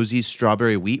Rosie's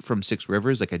strawberry wheat from Six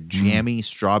Rivers, like a jammy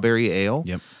strawberry ale.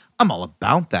 Yep. I'm all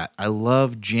about that. I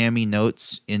love jammy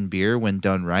notes in beer when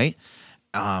done right.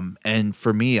 And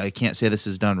for me, I can't say this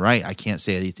is done right. I can't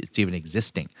say it's even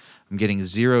existing. I'm getting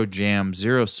zero jam,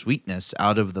 zero sweetness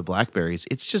out of the blackberries.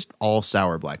 It's just all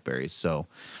sour blackberries. So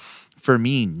for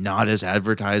me, not as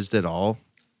advertised at all.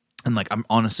 And like, I'm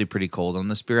honestly pretty cold on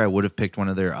this beer. I would have picked one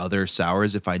of their other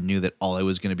sours if I knew that all I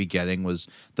was going to be getting was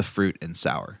the fruit and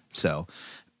sour. So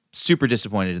super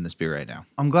disappointed in this beer right now.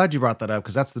 I'm glad you brought that up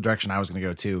because that's the direction I was going to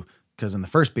go too. Because in the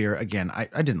first beer, again, I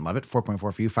didn't love it. 4.4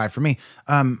 for you, 5 for me.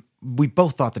 We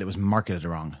both thought that it was marketed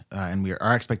wrong, and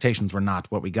our expectations were not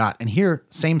what we got. And here,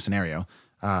 same scenario,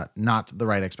 not the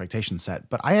right expectation set.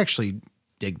 But I actually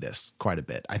dig this quite a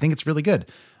bit. I think it's really good.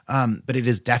 But it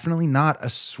is definitely not a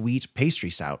sweet pastry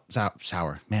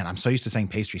sour. Man, I'm so used to saying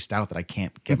pastry stout that I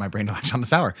can't get my brain to latch on the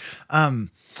sour.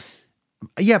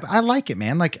 Yeah, but I like it,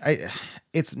 man. Like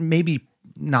it's maybe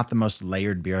not the most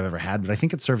layered beer I've ever had, but I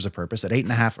think it serves a purpose at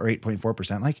 8.5 or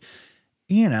 8.4%. Like,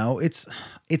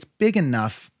 it's big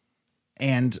enough,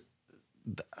 and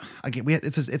again,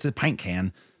 it's a pint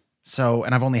can. So,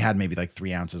 and I've only had maybe like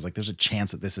 3 ounces. Like, there's a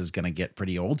chance that this is going to get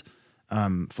pretty old,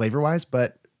 flavor wise,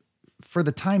 but for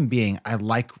the time being, I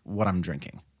like what I'm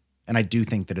drinking. And I do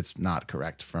think that it's not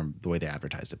correct from the way they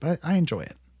advertised it, but I enjoy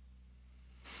it.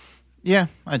 Yeah,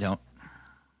 I don't.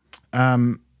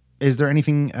 Is there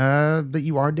anything that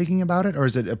you are digging about it, or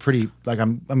is it a pretty, like,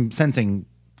 I'm sensing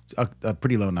a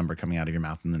pretty low number coming out of your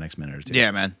mouth in the next minute or two?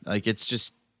 Yeah, man. Like, it's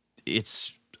just,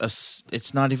 it's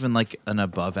not even like an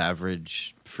above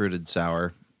average fruited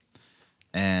sour,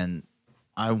 and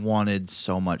I wanted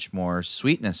so much more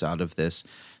sweetness out of this.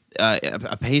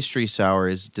 A pastry sour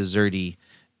is desserty,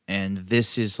 and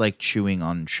this is like chewing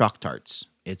on Shock Tarts.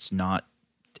 It's not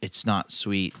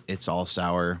sweet. It's all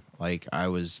sour. Like, I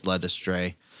was led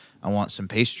astray. I want some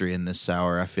pastry in this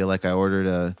sour. I feel like I ordered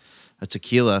a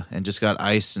tequila and just got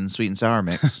ice and sweet and sour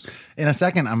mix. In a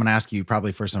second, I'm going to ask you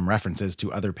probably for some references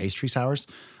to other pastry sours,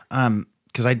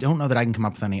 because I don't know that I can come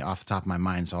up with any off the top of my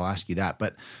mind, so I'll ask you that.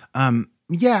 But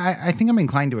yeah, I think I'm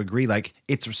inclined to agree. Like,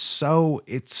 it's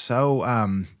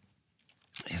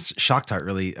Shock Tart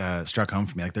really struck home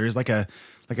for me. Like, there is like a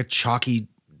chalky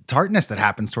tartness that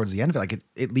happens towards the end of it. Like,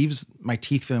 it leaves my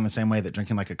teeth feeling the same way that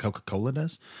drinking like a Coca-Cola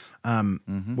does,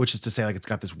 which is to say, like, it's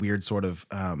got this weird sort of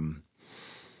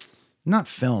not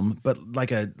film, but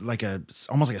like a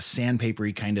almost like a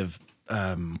sandpapery kind of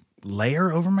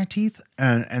layer over my teeth,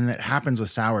 and that happens with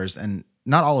sours, and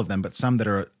not all of them, but some that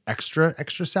are extra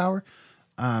sour.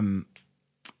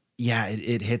 Yeah,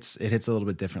 it hits a little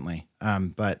bit differently.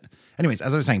 But anyways,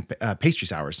 as I was saying, pastry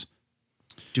sours.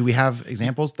 Do we have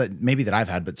examples that I've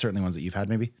had, but certainly ones that you've had,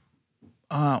 maybe?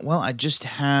 Well, I just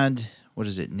had, what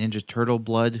is it, Ninja Turtle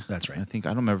Blood? That's right. I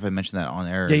don't remember if I mentioned that on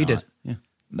air. Yeah, you did. Yeah.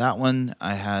 That one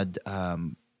I had.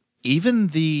 Even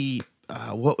the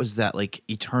what was that, like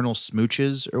Eternal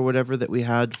Smooches or whatever that we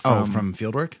had from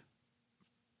Fieldwork?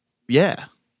 Yeah.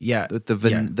 Yeah. With the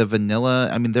vanilla.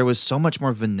 I mean, there was so much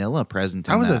more vanilla present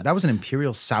in that. That was an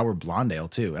Imperial Sour Blonde Ale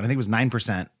too, and I think it was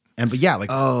 9%. But yeah, like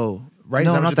right?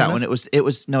 No, not that one. It was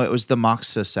the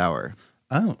Moxa Sour.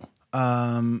 Oh.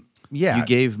 Yeah. You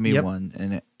gave me one,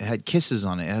 and it had kisses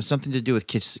on it. It has something to do with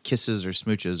kisses or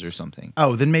smooches or something.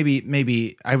 Oh, then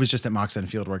maybe I was just at Moxa and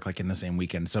Fieldwork like in the same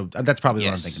weekend, so that's probably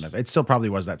what I'm thinking of. It still probably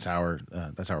was that sour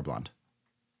blonde.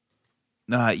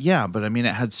 Yeah, but I mean,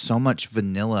 it had so much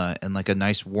vanilla and like a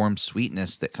nice warm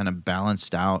sweetness that kind of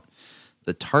balanced out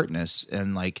the tartness,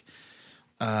 and like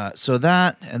so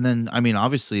that, and then I mean,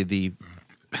 obviously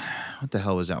what the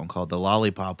hell was that one called? The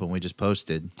Lollipop, when we just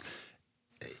posted.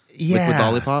 Yeah. Liquid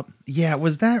Lollipop? Yeah,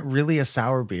 was that really a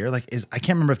sour beer? Like, I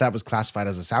can't remember if that was classified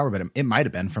as a sour, but it might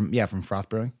have been from Froth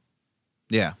Brewing.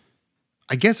 Yeah.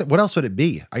 I guess, what else would it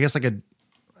be? I guess like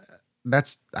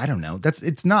I don't know.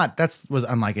 That was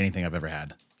unlike anything I've ever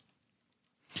had.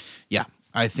 Yeah.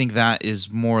 I think that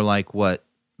is more like what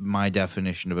my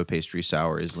definition of a pastry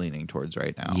sour is leaning towards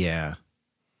right now. Yeah.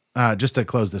 Just to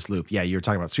close this loop. Yeah, you were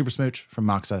talking about Super Smooch from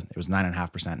Moxa. It was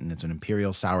 9.5%, and it's an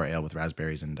Imperial Sour Ale with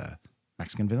raspberries and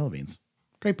Mexican vanilla beans.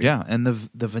 Great beer. Yeah, and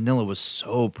the vanilla was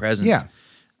so present. Yeah.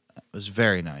 It was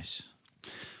very nice.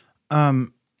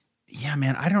 Yeah,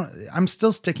 man, I'm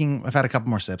still sticking. I've had a couple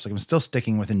more sips. Like, I'm still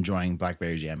sticking with enjoying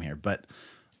blackberry jam here, but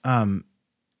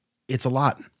it's a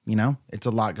lot, it's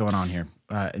a lot going on here.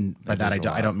 And by that,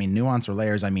 I don't mean nuance or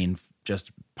layers. I mean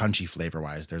just punchy flavor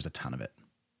wise. There's a ton of it.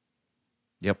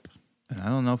 Yep. And I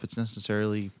don't know if it's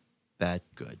necessarily that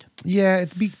good. Yeah,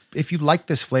 if you like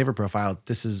this flavor profile,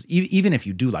 this is, even if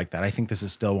you do like that, I think this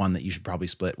is still one that you should probably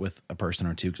split with a person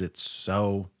or two, because it's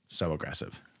so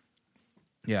aggressive.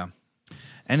 Yeah.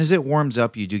 And as it warms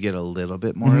up, you do get a little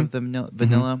bit more of the vanilla.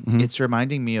 Mm-hmm. It's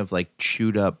reminding me of like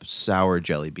chewed up sour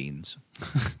jelly beans.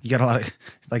 You got a lot of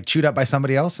like chewed up by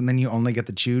somebody else, and then you only get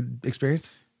the chewed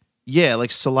experience? Yeah,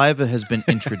 like saliva has been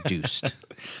introduced.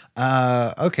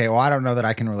 Okay, well, I don't know that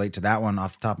I can relate to that one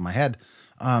off the top of my head.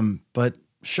 But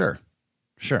sure.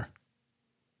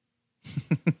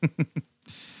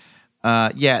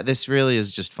 Yeah, this really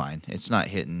is just fine. It's not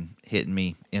hitting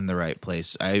me in the right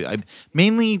place. I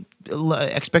mainly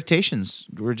expectations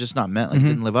were just not met. Like,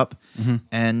 didn't live up,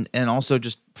 and also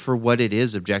just for what it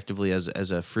is objectively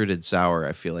as a fruited sour,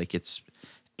 I feel like it's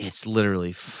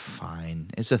literally fine.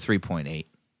 It's a 3.8.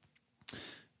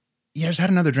 Yeah, I just had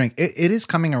another drink. It is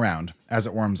coming around as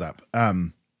it warms up.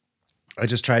 I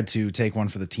just tried to take one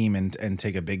for the team and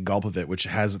take a big gulp of it, which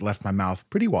has left my mouth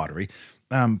pretty watery.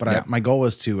 But my goal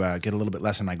was to get a little bit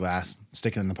less in my glass,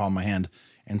 stick it in the palm of my hand,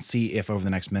 and see if over the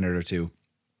next minute or two,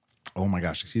 oh my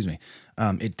gosh, excuse me,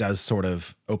 it does sort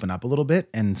of open up a little bit,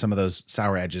 and some of those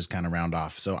sour edges kind of round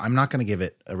off. So I'm not going to give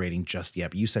it a rating just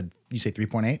yet. But you say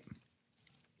 3.8?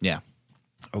 Yeah.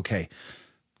 Okay.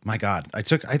 My God, I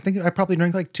think I probably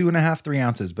drank like 2.5, 3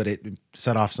 ounces, but it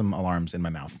set off some alarms in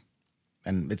my mouth,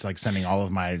 and it's like sending all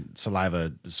of my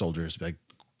saliva soldiers to be like,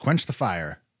 quench the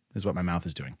fire is what my mouth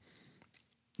is doing.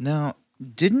 Now,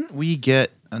 didn't we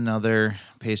get another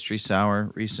pastry sour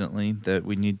recently that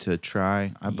we need to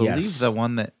try? I believe the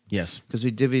one that... Yes. Because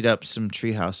we divvied up some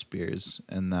Treehouse beers,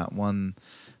 and that one...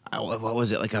 What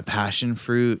was it? Like a passion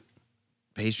fruit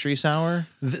pastry sour?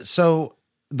 So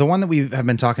the one that we have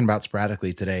been talking about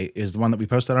sporadically today is the one that we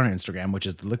posted on Instagram, which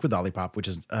is the liquid lollipop, which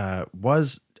is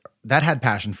that had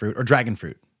passion fruit or dragon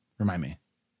fruit. Remind me.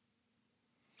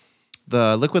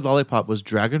 The liquid lollipop was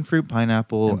dragon fruit,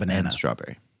 pineapple, And banana. and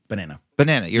strawberry. Banana.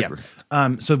 You're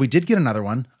correct. So we did get another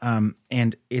one,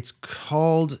 and it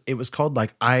was called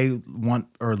like I want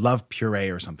or love puree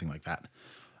or something like that.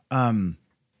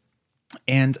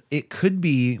 And it could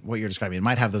be what you're describing. It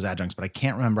might have those adjuncts, but I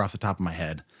can't remember off the top of my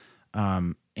head.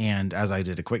 And as I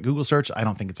did a quick Google search, I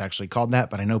don't think it's actually called that,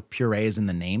 but I know puree is in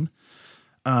the name.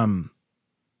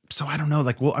 So I don't know,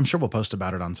 like, I'm sure we'll post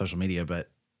about it on social media, but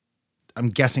I'm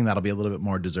guessing that'll be a little bit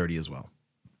more desserty as well.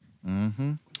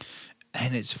 Mm-hmm.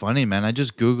 And it's funny, man. I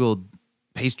just Googled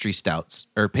pastry stouts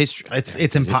or pastry. I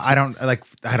don't.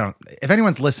 If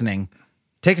anyone's listening,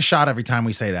 take a shot every time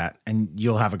we say that and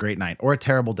you'll have a great night or a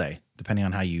terrible day, depending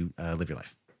on how you live your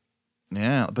life.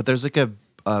 Yeah. But there's like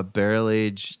a barrel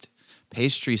aged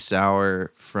pastry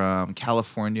sour from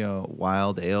California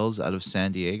Wild Ales out of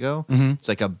San Diego. Mm-hmm. It's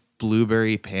like a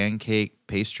blueberry pancake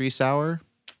pastry sour.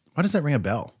 Why does that ring a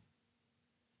bell?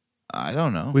 I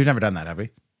don't know. We've never done that, have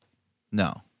we?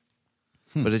 No.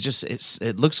 But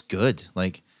it looks good.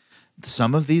 Like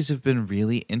some of these have been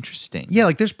really interesting. Yeah,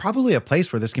 like there's probably a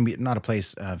place where this can be, not a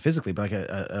place physically, but like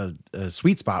a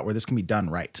sweet spot where this can be done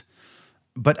right.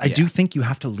 But I do think you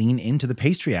have to lean into the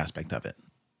pastry aspect of it.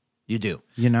 You do.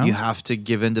 You know? You have to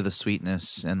give into the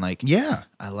sweetness and like, yeah,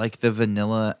 I like the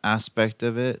vanilla aspect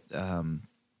of it.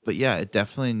 But yeah, it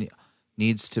definitely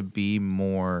needs to be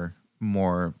more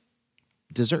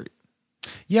dessert.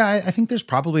 Yeah, I think there's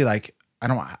probably like, I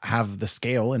don't have the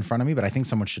scale in front of me, but I think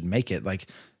someone should make it. Like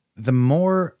the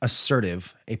more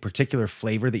assertive a particular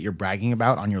flavor that you're bragging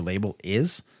about on your label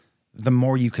is, the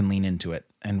more you can lean into it.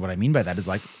 And what I mean by that is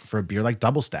like for a beer like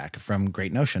Double Stack from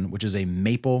Great Notion, which is a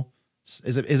maple.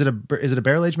 Is it a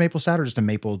barrel aged maple stout or just a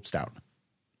maple stout?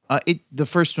 The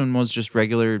first one was just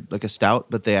regular, like a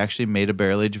stout, but they actually made a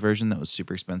barrel aged version that was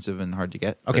super expensive and hard to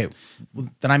get. Okay, well,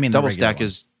 then I mean Double the regular Stack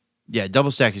one.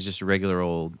 Double Stack is just a regular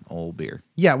old beer.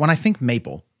 Yeah, when I think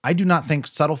maple, I do not think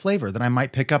subtle flavor that I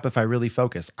might pick up if I really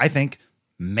focus. I think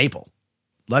maple.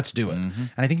 Let's do it. Mm-hmm.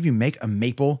 And I think if you make a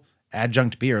maple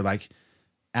adjunct beer, like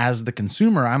as the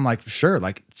consumer, I'm like, sure,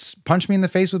 like punch me in the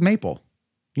face with maple,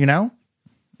 you know?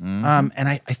 Mm-hmm. And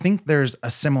I think there's a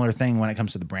similar thing when it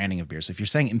comes to the branding of beer. So if you're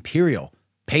saying imperial,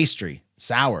 pastry,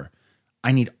 sour,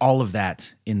 I need all of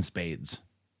that in spades.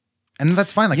 And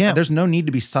that's fine. Like, there's no need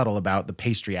to be subtle about the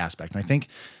pastry aspect. And I think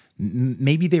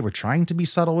maybe they were trying to be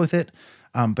subtle with it,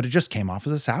 but it just came off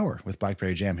as a sour with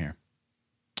blackberry jam here.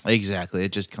 Exactly.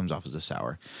 It just comes off as a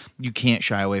sour. You can't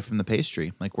shy away from the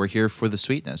pastry. Like, we're here for the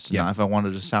sweetness. Yeah. Now, if I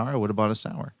wanted a sour, I would have bought a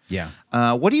sour. Yeah.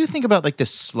 What do you think about like the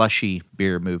slushy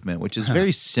beer movement, which is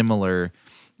very similar,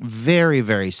 very,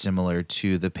 very similar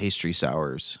to the pastry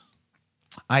sours?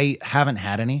 I haven't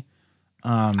had any.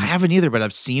 I haven't either, but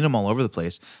I've seen them all over the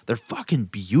place. They're fucking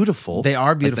beautiful. They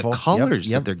are beautiful. Like the colors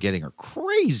Yep. that they're getting are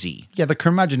crazy. Yeah, the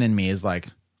curmudgeon in me is like,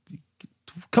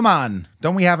 come on,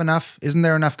 don't we have enough? Isn't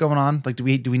there enough going on? Like, do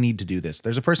we need to do this?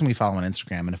 There's a person we follow on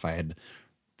Instagram, and if I had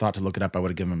thought to look it up, I would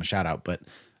have given them a shout out, but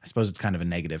I suppose it's kind of a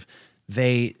negative.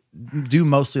 They do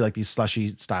mostly like these slushy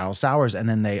style sours, and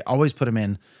then they always put them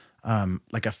in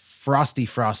like a frosty,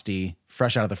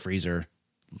 fresh out of the freezer,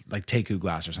 like Teku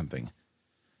glass or something.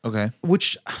 Okay.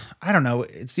 Which, I don't know,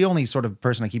 it's the only sort of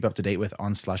person I keep up to date with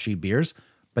on slushy beers,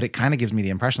 but it kind of gives me the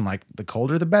impression like the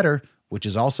colder the better, which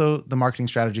is also the marketing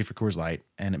strategy for Coors Light.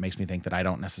 And it makes me think that I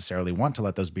don't necessarily want to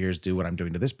let those beers do what I'm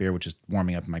doing to this beer, which is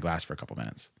warming up in my glass for a couple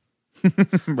minutes.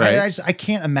 Right. I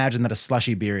can't imagine that a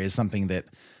slushy beer is something that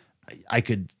I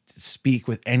could speak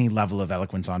with any level of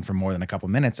eloquence on for more than a couple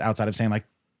minutes outside of saying like,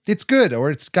 it's good,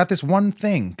 or it's got this one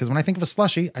thing. Because when I think of a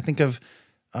slushy, I think of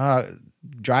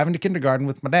driving to kindergarten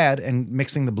with my dad and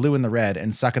mixing the blue and the red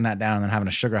and sucking that down and then having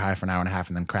a sugar high for an hour and a half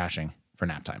and then crashing for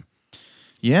nap time.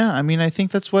 Yeah, I mean, I think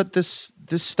that's what this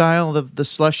style of the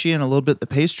slushy and a little bit the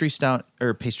pastry stout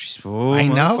or pastry. Oh, I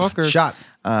know, motherfucker. shot.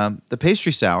 The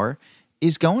pastry sour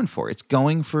is going for. It's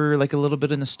going for like a little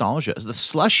bit of nostalgia. The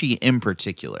slushy in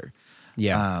particular.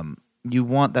 Yeah. You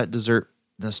want that dessert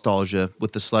nostalgia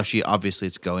with the slushy. Obviously,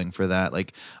 it's going for that.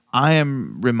 Like, I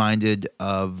am reminded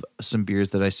of some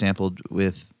beers that I sampled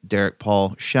with Derek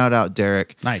Paul. Shout out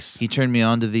Derek. Nice. He turned me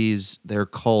on to these. They're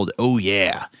called Oh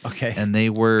Yeah. Okay. And they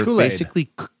were Kool-Aid.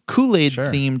 basically Kool-Aid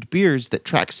themed beers that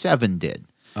Track 7 did.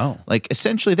 Oh. Like,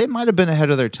 essentially, they might have been ahead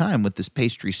of their time with this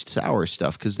pastry sour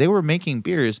stuff because they were making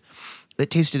beers that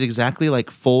tasted exactly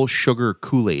like full sugar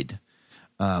Kool-Aid.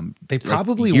 They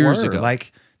probably years were. ago.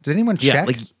 Like, did anyone check? Yeah,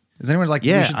 like, Is anyone like,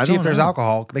 yeah, we should I see if don't there's know.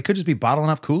 alcohol? They could just be bottling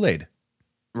up Kool-Aid.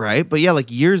 right? But yeah,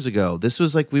 like years ago, this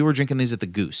was like we were drinking these at the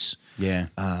Goose. Yeah.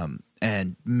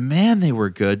 And man, they were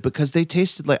good because they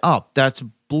tasted like, oh, that's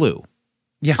blue.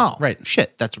 Yeah, oh, right.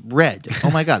 Shit, that's red.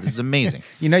 Oh my God, this is amazing.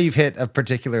 You know, you've hit a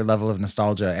particular level of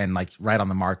nostalgia and like right on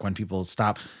the mark when people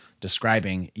stop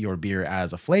describing your beer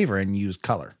as a flavor and use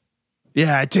color.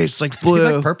 Yeah, it tastes like It blue.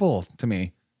 tastes like purple to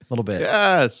me a little bit.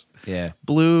 Yes. Yeah.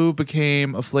 Blue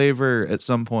became a flavor at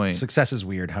some point. Success is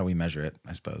weird how we measure it,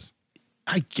 I suppose.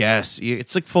 I guess.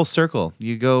 It's like full circle.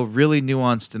 You go really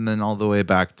nuanced and then all the way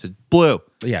back to blue.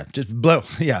 Yeah, just blue.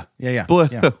 Yeah. Blue.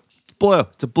 Yeah. Blue.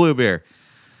 It's a blue beer.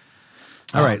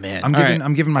 All right, man.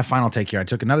 I'm giving my final take here. I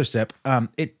took another sip.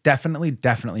 It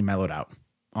definitely mellowed out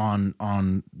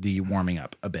on the warming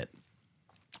up a bit.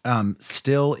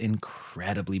 Still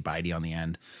incredibly bitey on the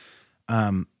end.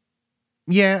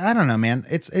 Yeah, I don't know, man.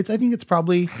 I think it's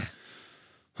probably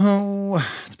oh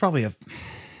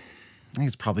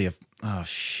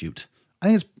shoot. I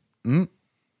think it's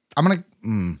I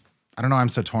don't know. I'm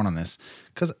so torn on this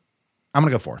because I'm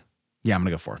gonna go 4. Yeah, I'm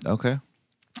gonna go 4. Okay.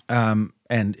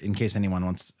 And in case anyone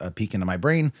wants a peek into my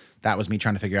brain, that was me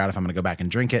trying to figure out if I'm going to go back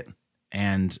and drink it.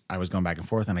 And I was going back and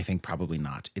forth, and I think probably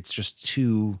not. It's just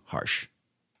too harsh.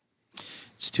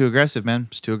 It's too aggressive, man.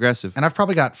 It's too aggressive. And I've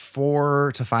probably got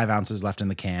 4 to 5 ounces left in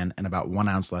the can and about 1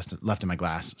 ounce left in my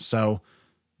glass. So,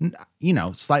 you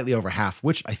know, slightly over half,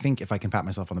 which I think if I can pat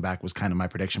myself on the back was kind of my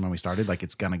prediction when we started. Like,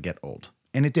 it's going to get old.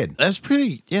 And it did. That's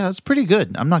pretty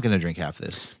good. I'm not going to drink half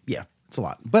this. Yeah, it's a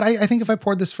lot. But I think if I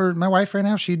poured this for my wife right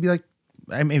now, she'd be like,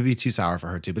 it may be too sour for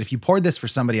her too. But if you poured this for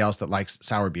somebody else that likes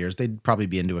sour beers, they'd probably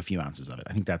be into a few ounces of it.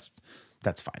 I think that's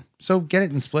fine. So get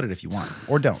it and split it if you want,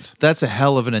 or don't. That's a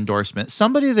hell of an endorsement.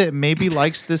 Somebody that maybe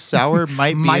likes this sour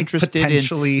might be interested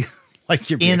potentially like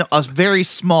your beer. In a very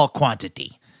small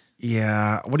quantity.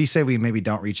 Yeah. What do you say we maybe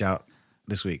don't reach out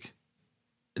this week?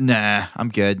 Nah, I'm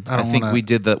good. I think we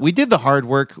did the hard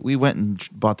work. We went and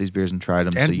bought these beers and tried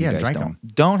them, so you guys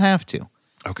don't have to.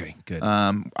 Okay, good.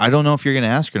 I don't know if you're going to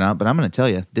ask or not, but I'm going to tell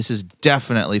you, this is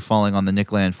definitely falling on the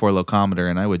Nickland 4 Locometer,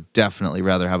 and I would definitely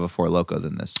rather have a 4 Loco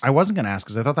than this. I wasn't going to ask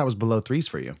because I thought that was below 3s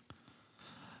for you.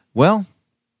 Well,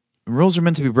 rules are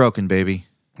meant to be broken, baby.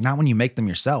 Not when you make them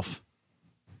yourself.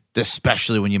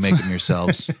 Especially when you make them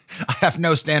yourselves. I have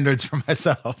no standards for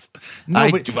myself.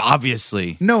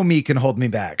 Obviously. No me can hold me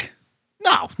back.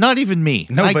 No, not even me.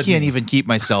 I can't even keep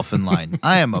myself in line.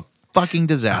 I am a fucking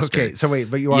disaster. Okay, so wait,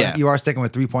 but you are sticking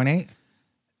with 3.8?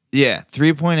 Yeah,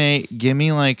 3.8. Give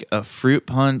me like a fruit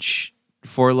punch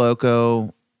 4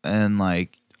 Loco, and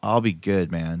like I'll be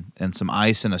good, man. And some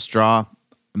ice and a straw.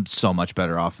 I'm so much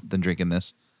better off than drinking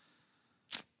this.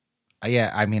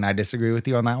 Yeah, I mean, I disagree with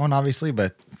you on that one, obviously,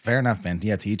 but fair enough, man.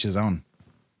 Yeah, to each his own.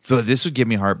 But this would give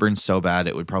me heartburn so bad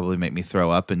it would probably make me throw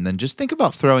up. And then just think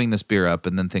about throwing this beer up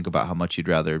and then think about how much you'd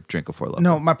rather drink a 4 Loco.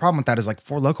 No, my problem with that is like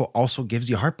 4 Loco also gives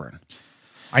you heartburn.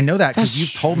 I know that because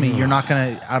you've told me you're not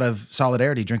going to, out of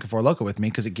solidarity, drink a 4 Loco with me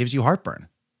because it gives you heartburn.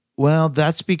 Well,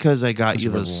 that's because I got you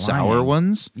those sour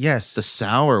ones. Yes. The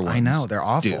sour ones. I know, they're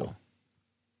awful. Dude.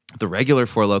 The regular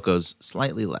 4 Locos,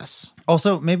 slightly less.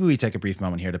 Also, maybe we take a brief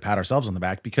moment here to pat ourselves on the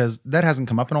back because that hasn't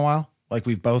come up in a while. Like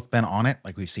we've both been on it.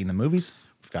 Like we've seen the movies.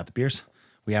 We've got the beers.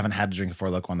 We haven't had to drink a 4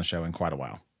 Loco on the show in quite a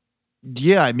while.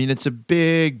 Yeah, I mean, it's a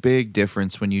big, big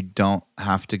difference when you don't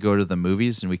have to go to the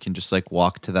movies and we can just like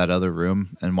walk to that other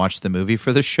room and watch the movie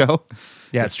for the show.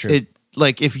 Yeah, it's true.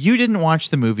 Like if you didn't watch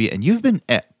the movie and you've been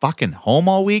at fucking home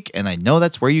all week and I know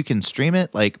that's where you can stream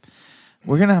it, like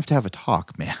we're going to have a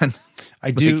talk, man. I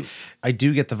do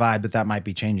get the vibe that might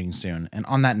be changing soon. And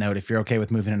on that note, if you're okay with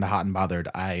moving into Hot and Bothered,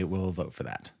 I will vote for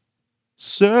that.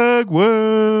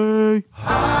 Segway.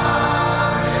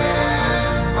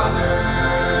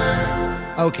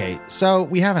 Okay, so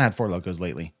we haven't had 4 Locos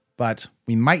lately, but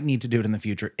we might need to do it in the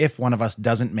future if one of us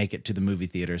doesn't make it to the movie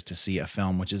theaters to see a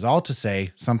film, which is all to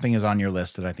say something is on your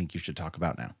list that I think you should talk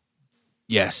about now.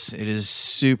 Yes, it is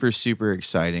super, super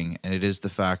exciting. And it is the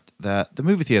fact that the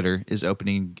movie theater is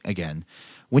opening again.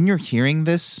 When you're hearing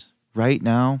this right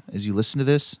now, as you listen to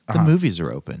this, the movies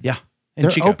are open. Yeah. They're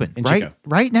open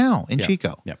right now in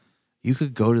Chico. Yep. You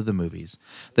could go to the movies.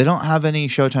 They don't have any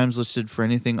showtimes listed for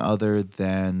anything other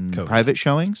than private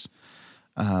showings,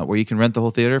 where you can rent the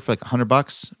whole theater for like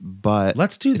 $100. But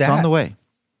let's do that. It's on the way.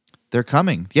 They're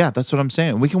coming. Yeah, that's what I'm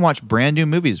saying. We can watch brand new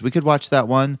movies. We could watch that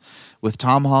one with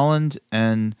Tom Holland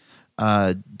and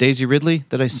Daisy Ridley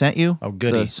that I sent you. Oh,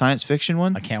 goody. The science fiction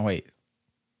one. I can't wait.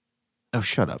 Oh,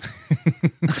 shut up.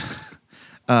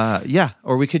 Yeah,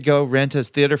 or we could go rent a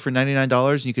theater for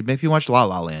 $99 and you could maybe watch La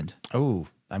La Land. Oh,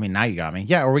 I mean, now you got me.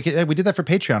 Yeah, or we did that for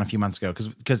Patreon a few months ago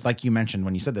because like you mentioned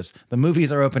when you said this, the movies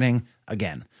are opening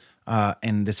again.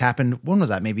 And this happened, when was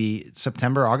that? Maybe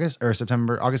September,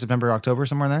 September, October,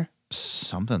 somewhere in there?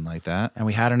 Something like that. And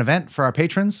we had an event for our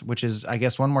patrons, which is, I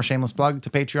guess, one more shameless plug to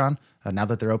Patreon. Now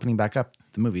that they're opening back up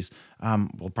the movies,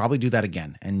 we'll probably do that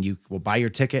again. And you will buy your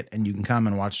ticket and you can come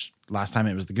and watch. Last time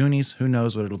it was The Goonies. Who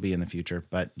knows what it'll be in the future,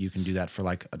 but you can do that for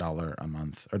like $1 a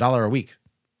month or $1 a week,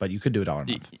 but you could do $1 a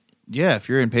month. Yeah, if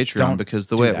you're in Patreon, because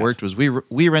the way it worked was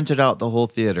we rented out the whole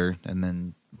theater and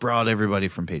then brought everybody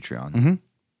from Patreon. Mm-hmm.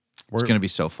 It's going to be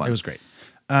so fun. It was great.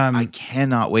 I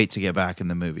cannot wait to get back in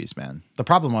the movies, man. The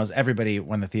problem was everybody,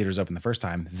 when the theaters opened the first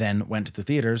time, then went to the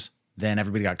theaters. Then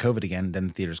everybody got COVID again. Then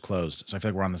the theaters closed. So I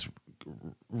feel like we're on this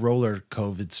roller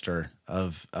COVID-ster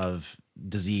of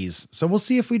disease. So we'll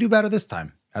see if we do better this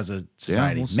time as a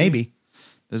society. We'll see. Maybe.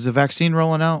 There's a vaccine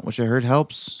rolling out, which I heard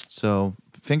helps. So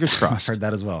fingers crossed. I heard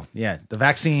that as well. Yeah, the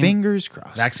vaccine. Fingers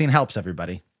crossed. Vaccine helps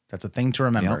everybody. That's a thing to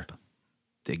remember. Yep.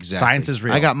 Exactly. Science is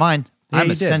real. I got mine. Yeah, I'm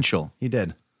you essential. You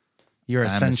did. You're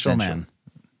essential, man.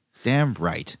 Damn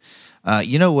right.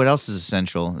 You know what else is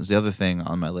essential is the other thing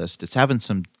on my list. It's having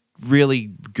some really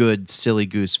good, silly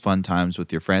goose fun times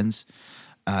with your friends.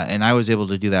 And I was able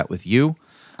to do that with you.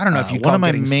 I don't know if you call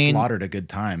getting slaughtered a good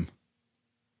time.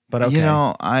 But okay. You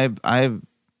know, I've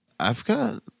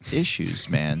got issues,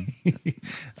 man.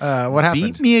 What happened?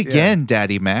 Beat me again,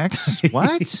 Daddy Max.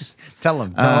 What? Tell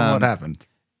him what happened.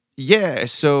 Yeah,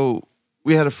 so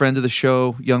we had a friend of the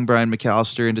show, young Brian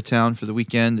McAllister, into town for the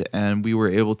weekend, and we were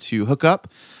able to hook up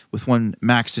with one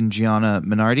Max and Gianna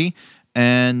Minardi.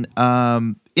 And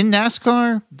in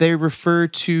NASCAR, they refer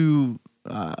to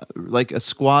like a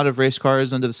squad of race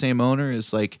cars under the same owner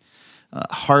as like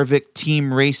Harvick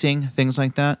Team Racing, things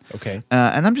like that. Okay.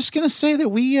 And I'm just going to say that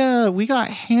we got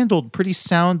handled pretty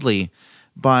soundly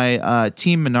by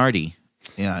Team Minardi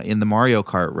in the Mario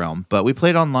Kart realm. But we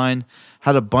played online,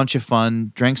 had a bunch of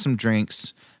fun, drank some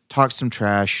drinks, talked some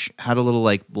trash, had a little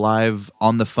like live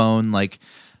on the phone like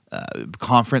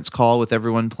conference call with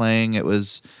everyone playing. It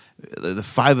was the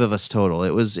 5 of us total.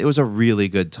 It was a really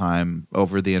good time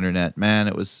over the internet, man.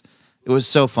 It was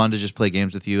so fun to just play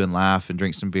games with you and laugh and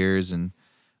drink some beers and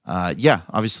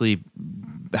obviously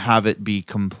have it be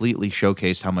completely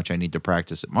showcased how much I need to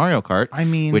practice at Mario Kart. I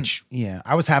mean,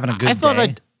 I was having a good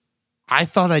day. I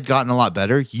thought I'd gotten a lot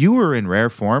better. You were in rare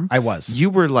form. I was. You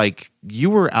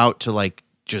were out to like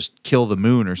just kill the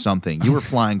moon or something. You were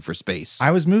flying for space.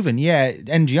 I was moving, yeah.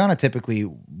 And Gianna typically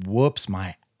whoops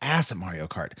my ass at Mario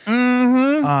Kart.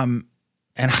 Mm-hmm.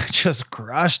 And I just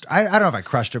crushed. I don't know if I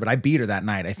crushed her, but I beat her that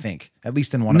night, I think. At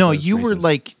least in one of those races. No, you were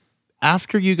like,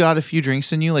 after you got a few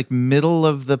drinks in you, like middle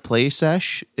of the play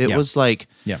sesh, it was like,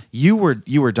 you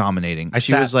were dominating.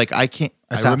 She was like, I can't.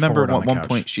 I remember at one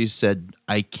point she said,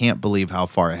 I can't believe how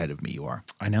far ahead of me you are.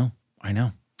 I know.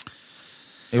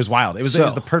 It was wild. It was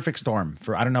the perfect storm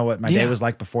for, I don't know what my day was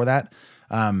like before that.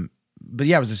 But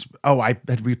yeah, it was this, I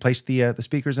had replaced the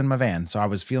speakers in my van, so I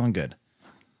was feeling good.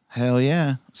 Hell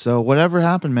yeah. So whatever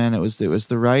happened, man, it was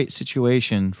the right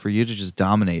situation for you to just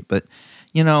dominate. But,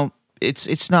 you know,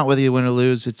 it's not whether you win or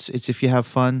lose. It's if you have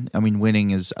fun. I mean,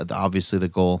 winning is obviously the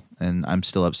goal, and I'm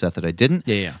still upset that I didn't.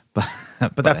 Yeah. But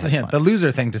that's the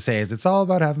loser thing to say is it's all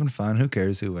about having fun. Who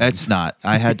cares who wins? That's not.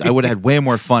 I would have had way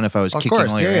more fun if I was kicking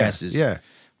all your asses. Yeah.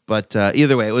 But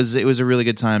either way, it was a really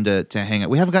good time to hang out.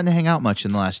 We haven't gotten to hang out much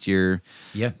in the last year,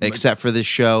 except for this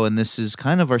show, and this is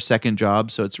kind of our second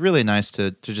job. So it's really nice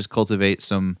to just cultivate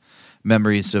some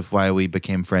memories of why we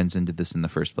became friends and did this in the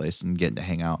first place, and getting to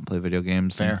hang out and play video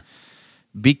games. Fair. And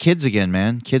be kids again,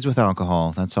 man. Kids with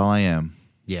alcohol. That's all I am.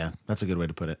 Yeah, that's a good way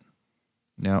to put it.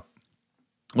 Yep.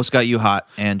 What's got you hot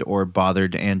and or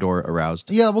bothered and or aroused?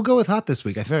 Yeah, we'll go with hot this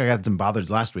week. I feel like I got some bothered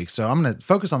last week, so I'm going to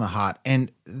focus on the hot. And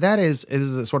that is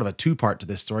a sort of a two-part to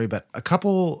this story, but a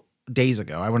couple days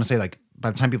ago, I want to say like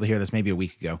by the time people hear this, maybe a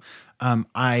week ago,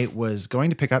 I was going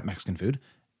to pick up Mexican food,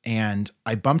 and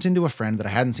I bumped into a friend that I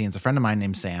hadn't seen. It's a friend of mine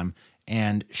named Sam,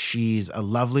 and she's a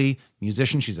lovely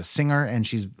musician. She's a singer, and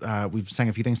we've sang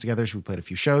a few things together. We played a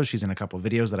few shows. She's in a couple of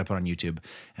videos that I put on YouTube.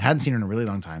 I hadn't seen her in a really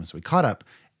long time, so we caught up.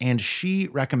 And she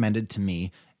recommended to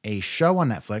me a show on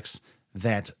Netflix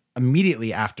that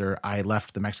immediately after I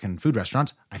left the Mexican food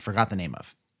restaurant, I forgot the name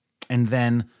of. And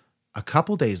then a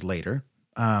couple days later,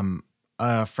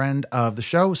 a friend of the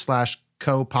show /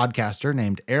 co-podcaster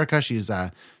named Erica, she's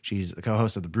the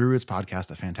co-host of the Brew Roots podcast,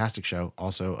 a fantastic show,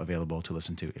 also available to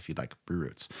listen to if you'd like Brew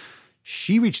Roots.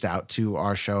 She reached out to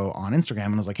our show on Instagram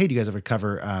and was like, hey, do you guys ever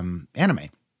cover anime?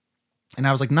 And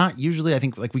I was like, not usually. I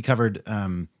think like we covered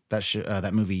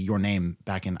that movie, Your Name,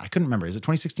 back in, I couldn't remember. Is it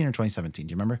 2016 or 2017?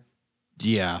 Do you remember?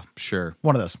 Yeah, sure.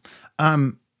 One of those.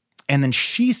 And then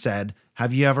she said,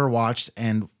 have you ever watched,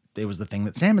 and it was the thing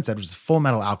that Sam had said, was Full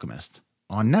Metal Alchemist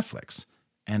on Netflix?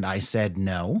 And I said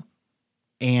no.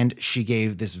 And she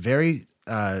gave this very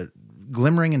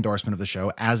glimmering endorsement of the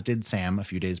show, as did Sam a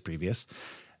few days previous.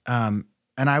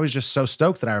 And I was just so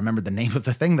stoked that I remembered the name of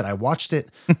the thing that I watched it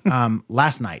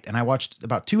last night. And I watched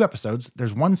about 2 episodes.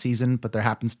 There's 1 season, but there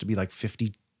happens to be like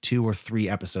 52 or 3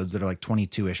 episodes that are like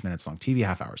 22-ish minutes long, TV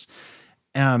half hours.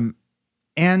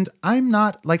 And I'm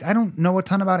not like, I don't know a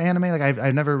ton about anime. Like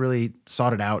I've never really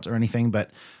sought it out or anything, but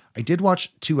I did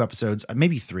watch 2 episodes,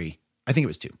 maybe 3. I think it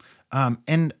was 2.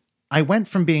 And I went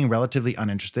from being relatively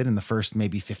uninterested in the first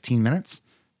maybe 15 minutes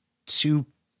to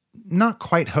not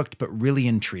quite hooked, but really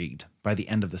intrigued by the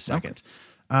end of the second.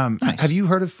 Nice. Have you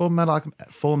heard of Full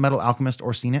Metal Alchemist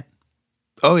or seen it?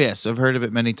 Oh, yes. I've heard of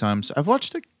it many times. I've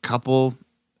watched a couple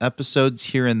episodes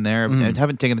here and there. I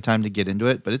haven't taken the time to get into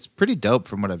it, but it's pretty dope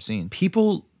from what I've seen.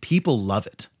 People love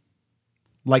it.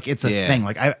 Like it's a thing.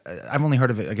 Like I've only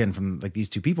heard of it again from like these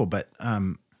 2 people, but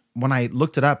when I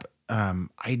looked it up,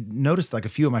 I noticed like a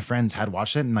few of my friends had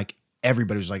watched it and like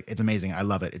everybody was like, it's amazing. I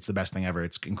love it. It's the best thing ever.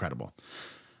 It's incredible.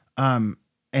 And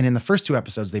in the first 2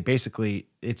 episodes,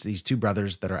 it's these 2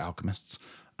 brothers that are alchemists.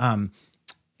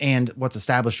 And what's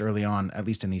established early on, at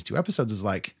least in these 2 episodes, is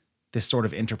like this sort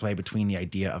of interplay between the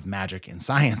idea of magic and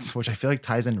science, which I feel like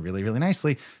ties in really, really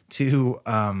nicely to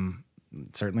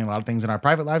certainly a lot of things in our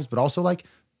private lives, but also like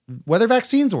whether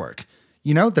vaccines work.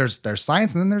 You know, there's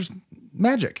science and then there's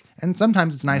magic. And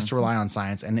sometimes it's nice to rely on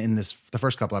science. And in the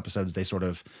first couple episodes, they sort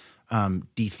of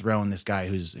dethrone this guy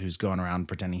who's going around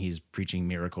pretending he's preaching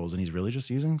miracles and he's really just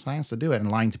using science to do it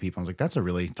and lying to people. I was like, that's a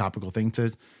really topical thing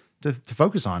to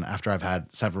focus on after I've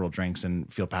had several drinks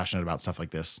and feel passionate about stuff like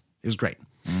this. It was great.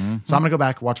 Mm-hmm. So I'm going to go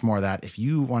back, watch more of that. If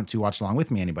you want to watch along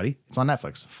with me, anybody, it's on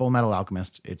Netflix. Full Metal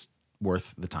Alchemist. It's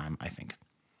worth the time, I think.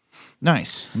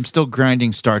 Nice. I'm still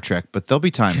grinding Star Trek, but there'll be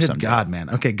time Good someday. God,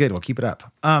 man. Okay, good. We'll keep it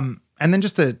up. And then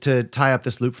just to tie up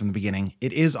this loop from the beginning,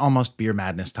 it is almost Beer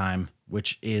Madness time,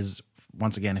 which is,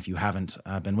 once again, if you haven't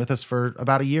been with us for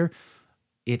about a year,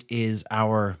 it is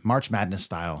our March Madness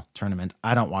style tournament.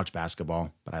 I don't watch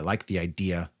basketball, but I like the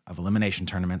idea of elimination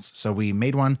tournaments. So we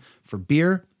made one for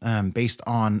beer based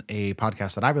on a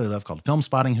podcast that I really love called Film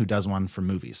Spotting, who does one for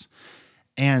movies.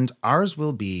 And ours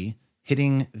will be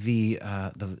hitting the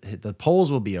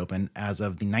polls will be open as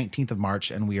of the 19th of March,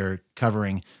 and we are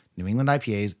covering New England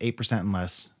IPAs, 8% and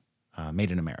less, made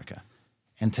in America.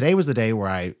 And today was the day where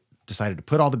I decided to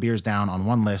put all the beers down on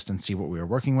one list and see what we were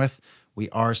working with. We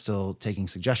are still taking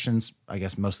suggestions, I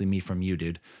guess mostly me from you,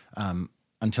 dude,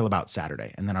 until about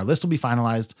Saturday. And then our list will be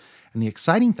finalized. And the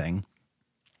exciting thing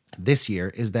this year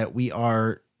is that we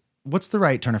are, what's the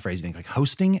right turn of phrase you think? Like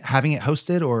having it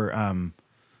hosted, or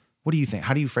what do you think?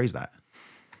 How do you phrase that?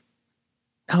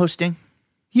 Hosting.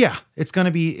 Yeah, we're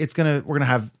going to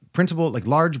have printable, like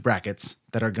large brackets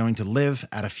that are going to live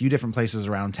at a few different places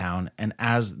around town. And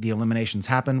as the eliminations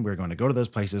happen, we're going to go to those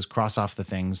places, cross off the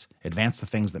things, advance the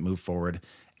things that move forward,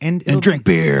 and drink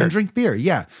beer. And drink beer.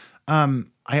 Yeah. I'm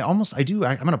going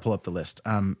to pull up the list.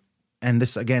 And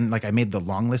this, again, like I made the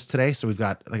long list today. So we've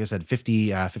got, like I said,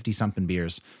 50 something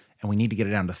beers, and we need to get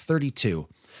it down to 32.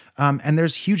 And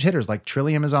there's huge hitters like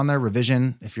Trillium is on there.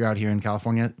 Revision, if you're out here in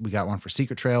California, we got one for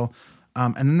Secret Trail.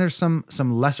 And then there's some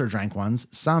lesser drank ones.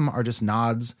 Some are just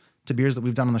nods to beers that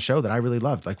we've done on the show that I really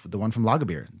loved, like the one from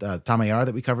Lagerbier, the Tamayar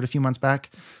that we covered a few months back.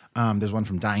 There's one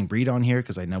from Dying Breed on here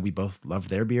because I know we both loved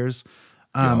their beers.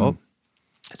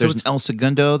 There's an El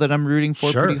Segundo that I'm rooting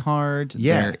for Sure. pretty hard.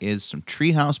 Yeah. There is some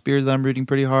Treehouse beer that I'm rooting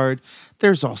pretty hard.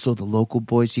 There's also the local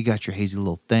boys. You got your hazy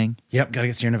little thing. Yep, gotta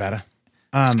get Sierra Nevada.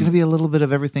 It's going to be a little bit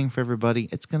of everything for everybody.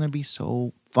 It's going to be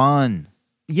so fun.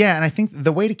 Yeah, and I think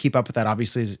the way to keep up with that,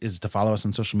 obviously, is to follow us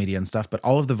on social media and stuff, but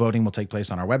all of the voting will take place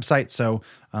on our website. So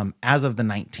as of the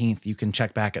 19th, you can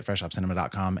check back at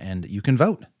freshhopcinema.com and you can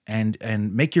vote and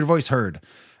make your voice heard.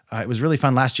 It was really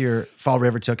fun. Last year, Fall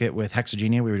River took it with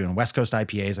Hexagenia. We were doing West Coast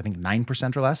IPAs, I think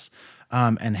 9% or less.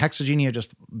 And Hexagenia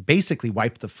just basically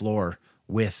wiped the floor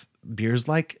with beers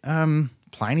like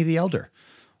Pliny the Elder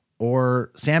or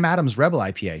Sam Adams Rebel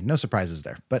IPA. No surprises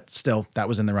there, but still that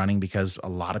was in the running because a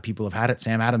lot of people have had it.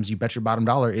 Sam Adams, you bet your bottom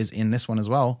dollar, is in this one as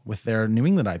well with their New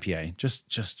England IPA.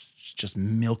 Just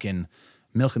milking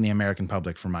the American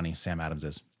public for money. Sam Adams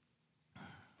is.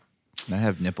 I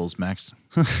have nipples, Max.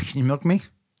 Can you milk me?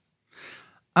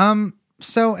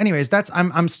 So anyways,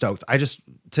 I'm stoked.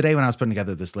 Today when I was putting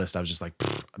together this list, I was just like,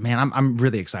 man, I'm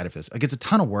really excited for this. Like it's a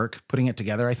ton of work putting it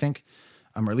together, I think.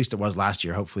 Or at least it was last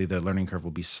year. Hopefully the learning curve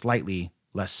will be slightly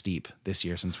less steep this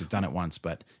year since we've done it once,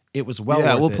 but it was worth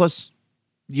it. Plus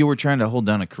you were trying to hold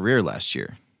down a career last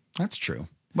year. That's true.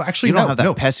 Well, actually, you don't have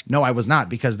that no, I was not,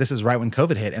 because this is right when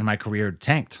COVID hit and my career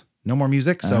tanked. No more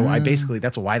music. So I basically,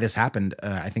 that's why this happened,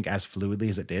 I think, as fluidly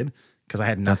as it did, because I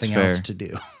had nothing else to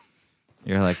do.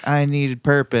 You're like, I needed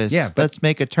purpose. Yeah, let's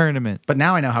make a tournament. But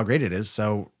now I know how great it is.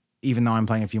 So even though I'm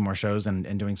playing a few more shows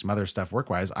and doing some other stuff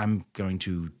work-wise, I'm going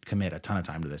to commit a ton of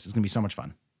time to this. It's going to be so much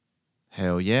fun.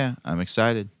 Hell yeah. I'm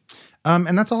excited.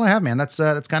 And that's all I have, man. That's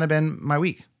kind of been my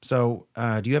week. So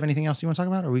do you have anything else you want to talk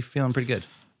about? Or are we feeling pretty good?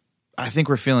 I think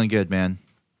we're feeling good, man.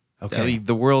 Okay.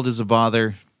 The world is a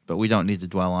bother, but we don't need to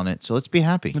dwell on it. So let's be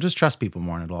happy. We'll just trust people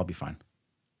more and it'll all be fine.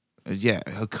 Yeah.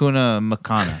 Hakuna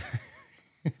Makana.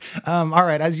 All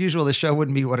right. As usual, the show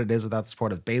wouldn't be what it is without the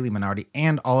support of Bailey Minardi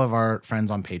and all of our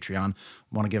friends on Patreon.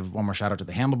 Want to give one more shout out to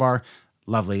the Handlebar.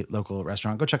 Lovely local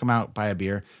restaurant. Go check them out. Buy a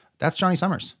beer. That's Johnny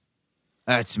Summers.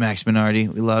 That's Max Minardi.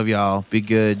 We love y'all. Be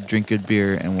good. Drink good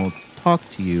beer. And we'll talk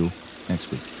to you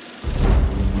next week.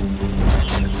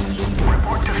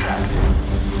 Report to set.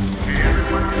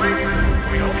 Everyone ready?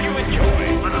 We hope you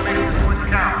enjoy. Let's make this one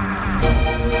count.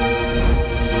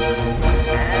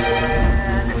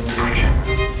 And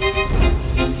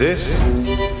action. This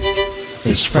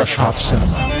is Fresh Hop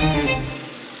Cinema.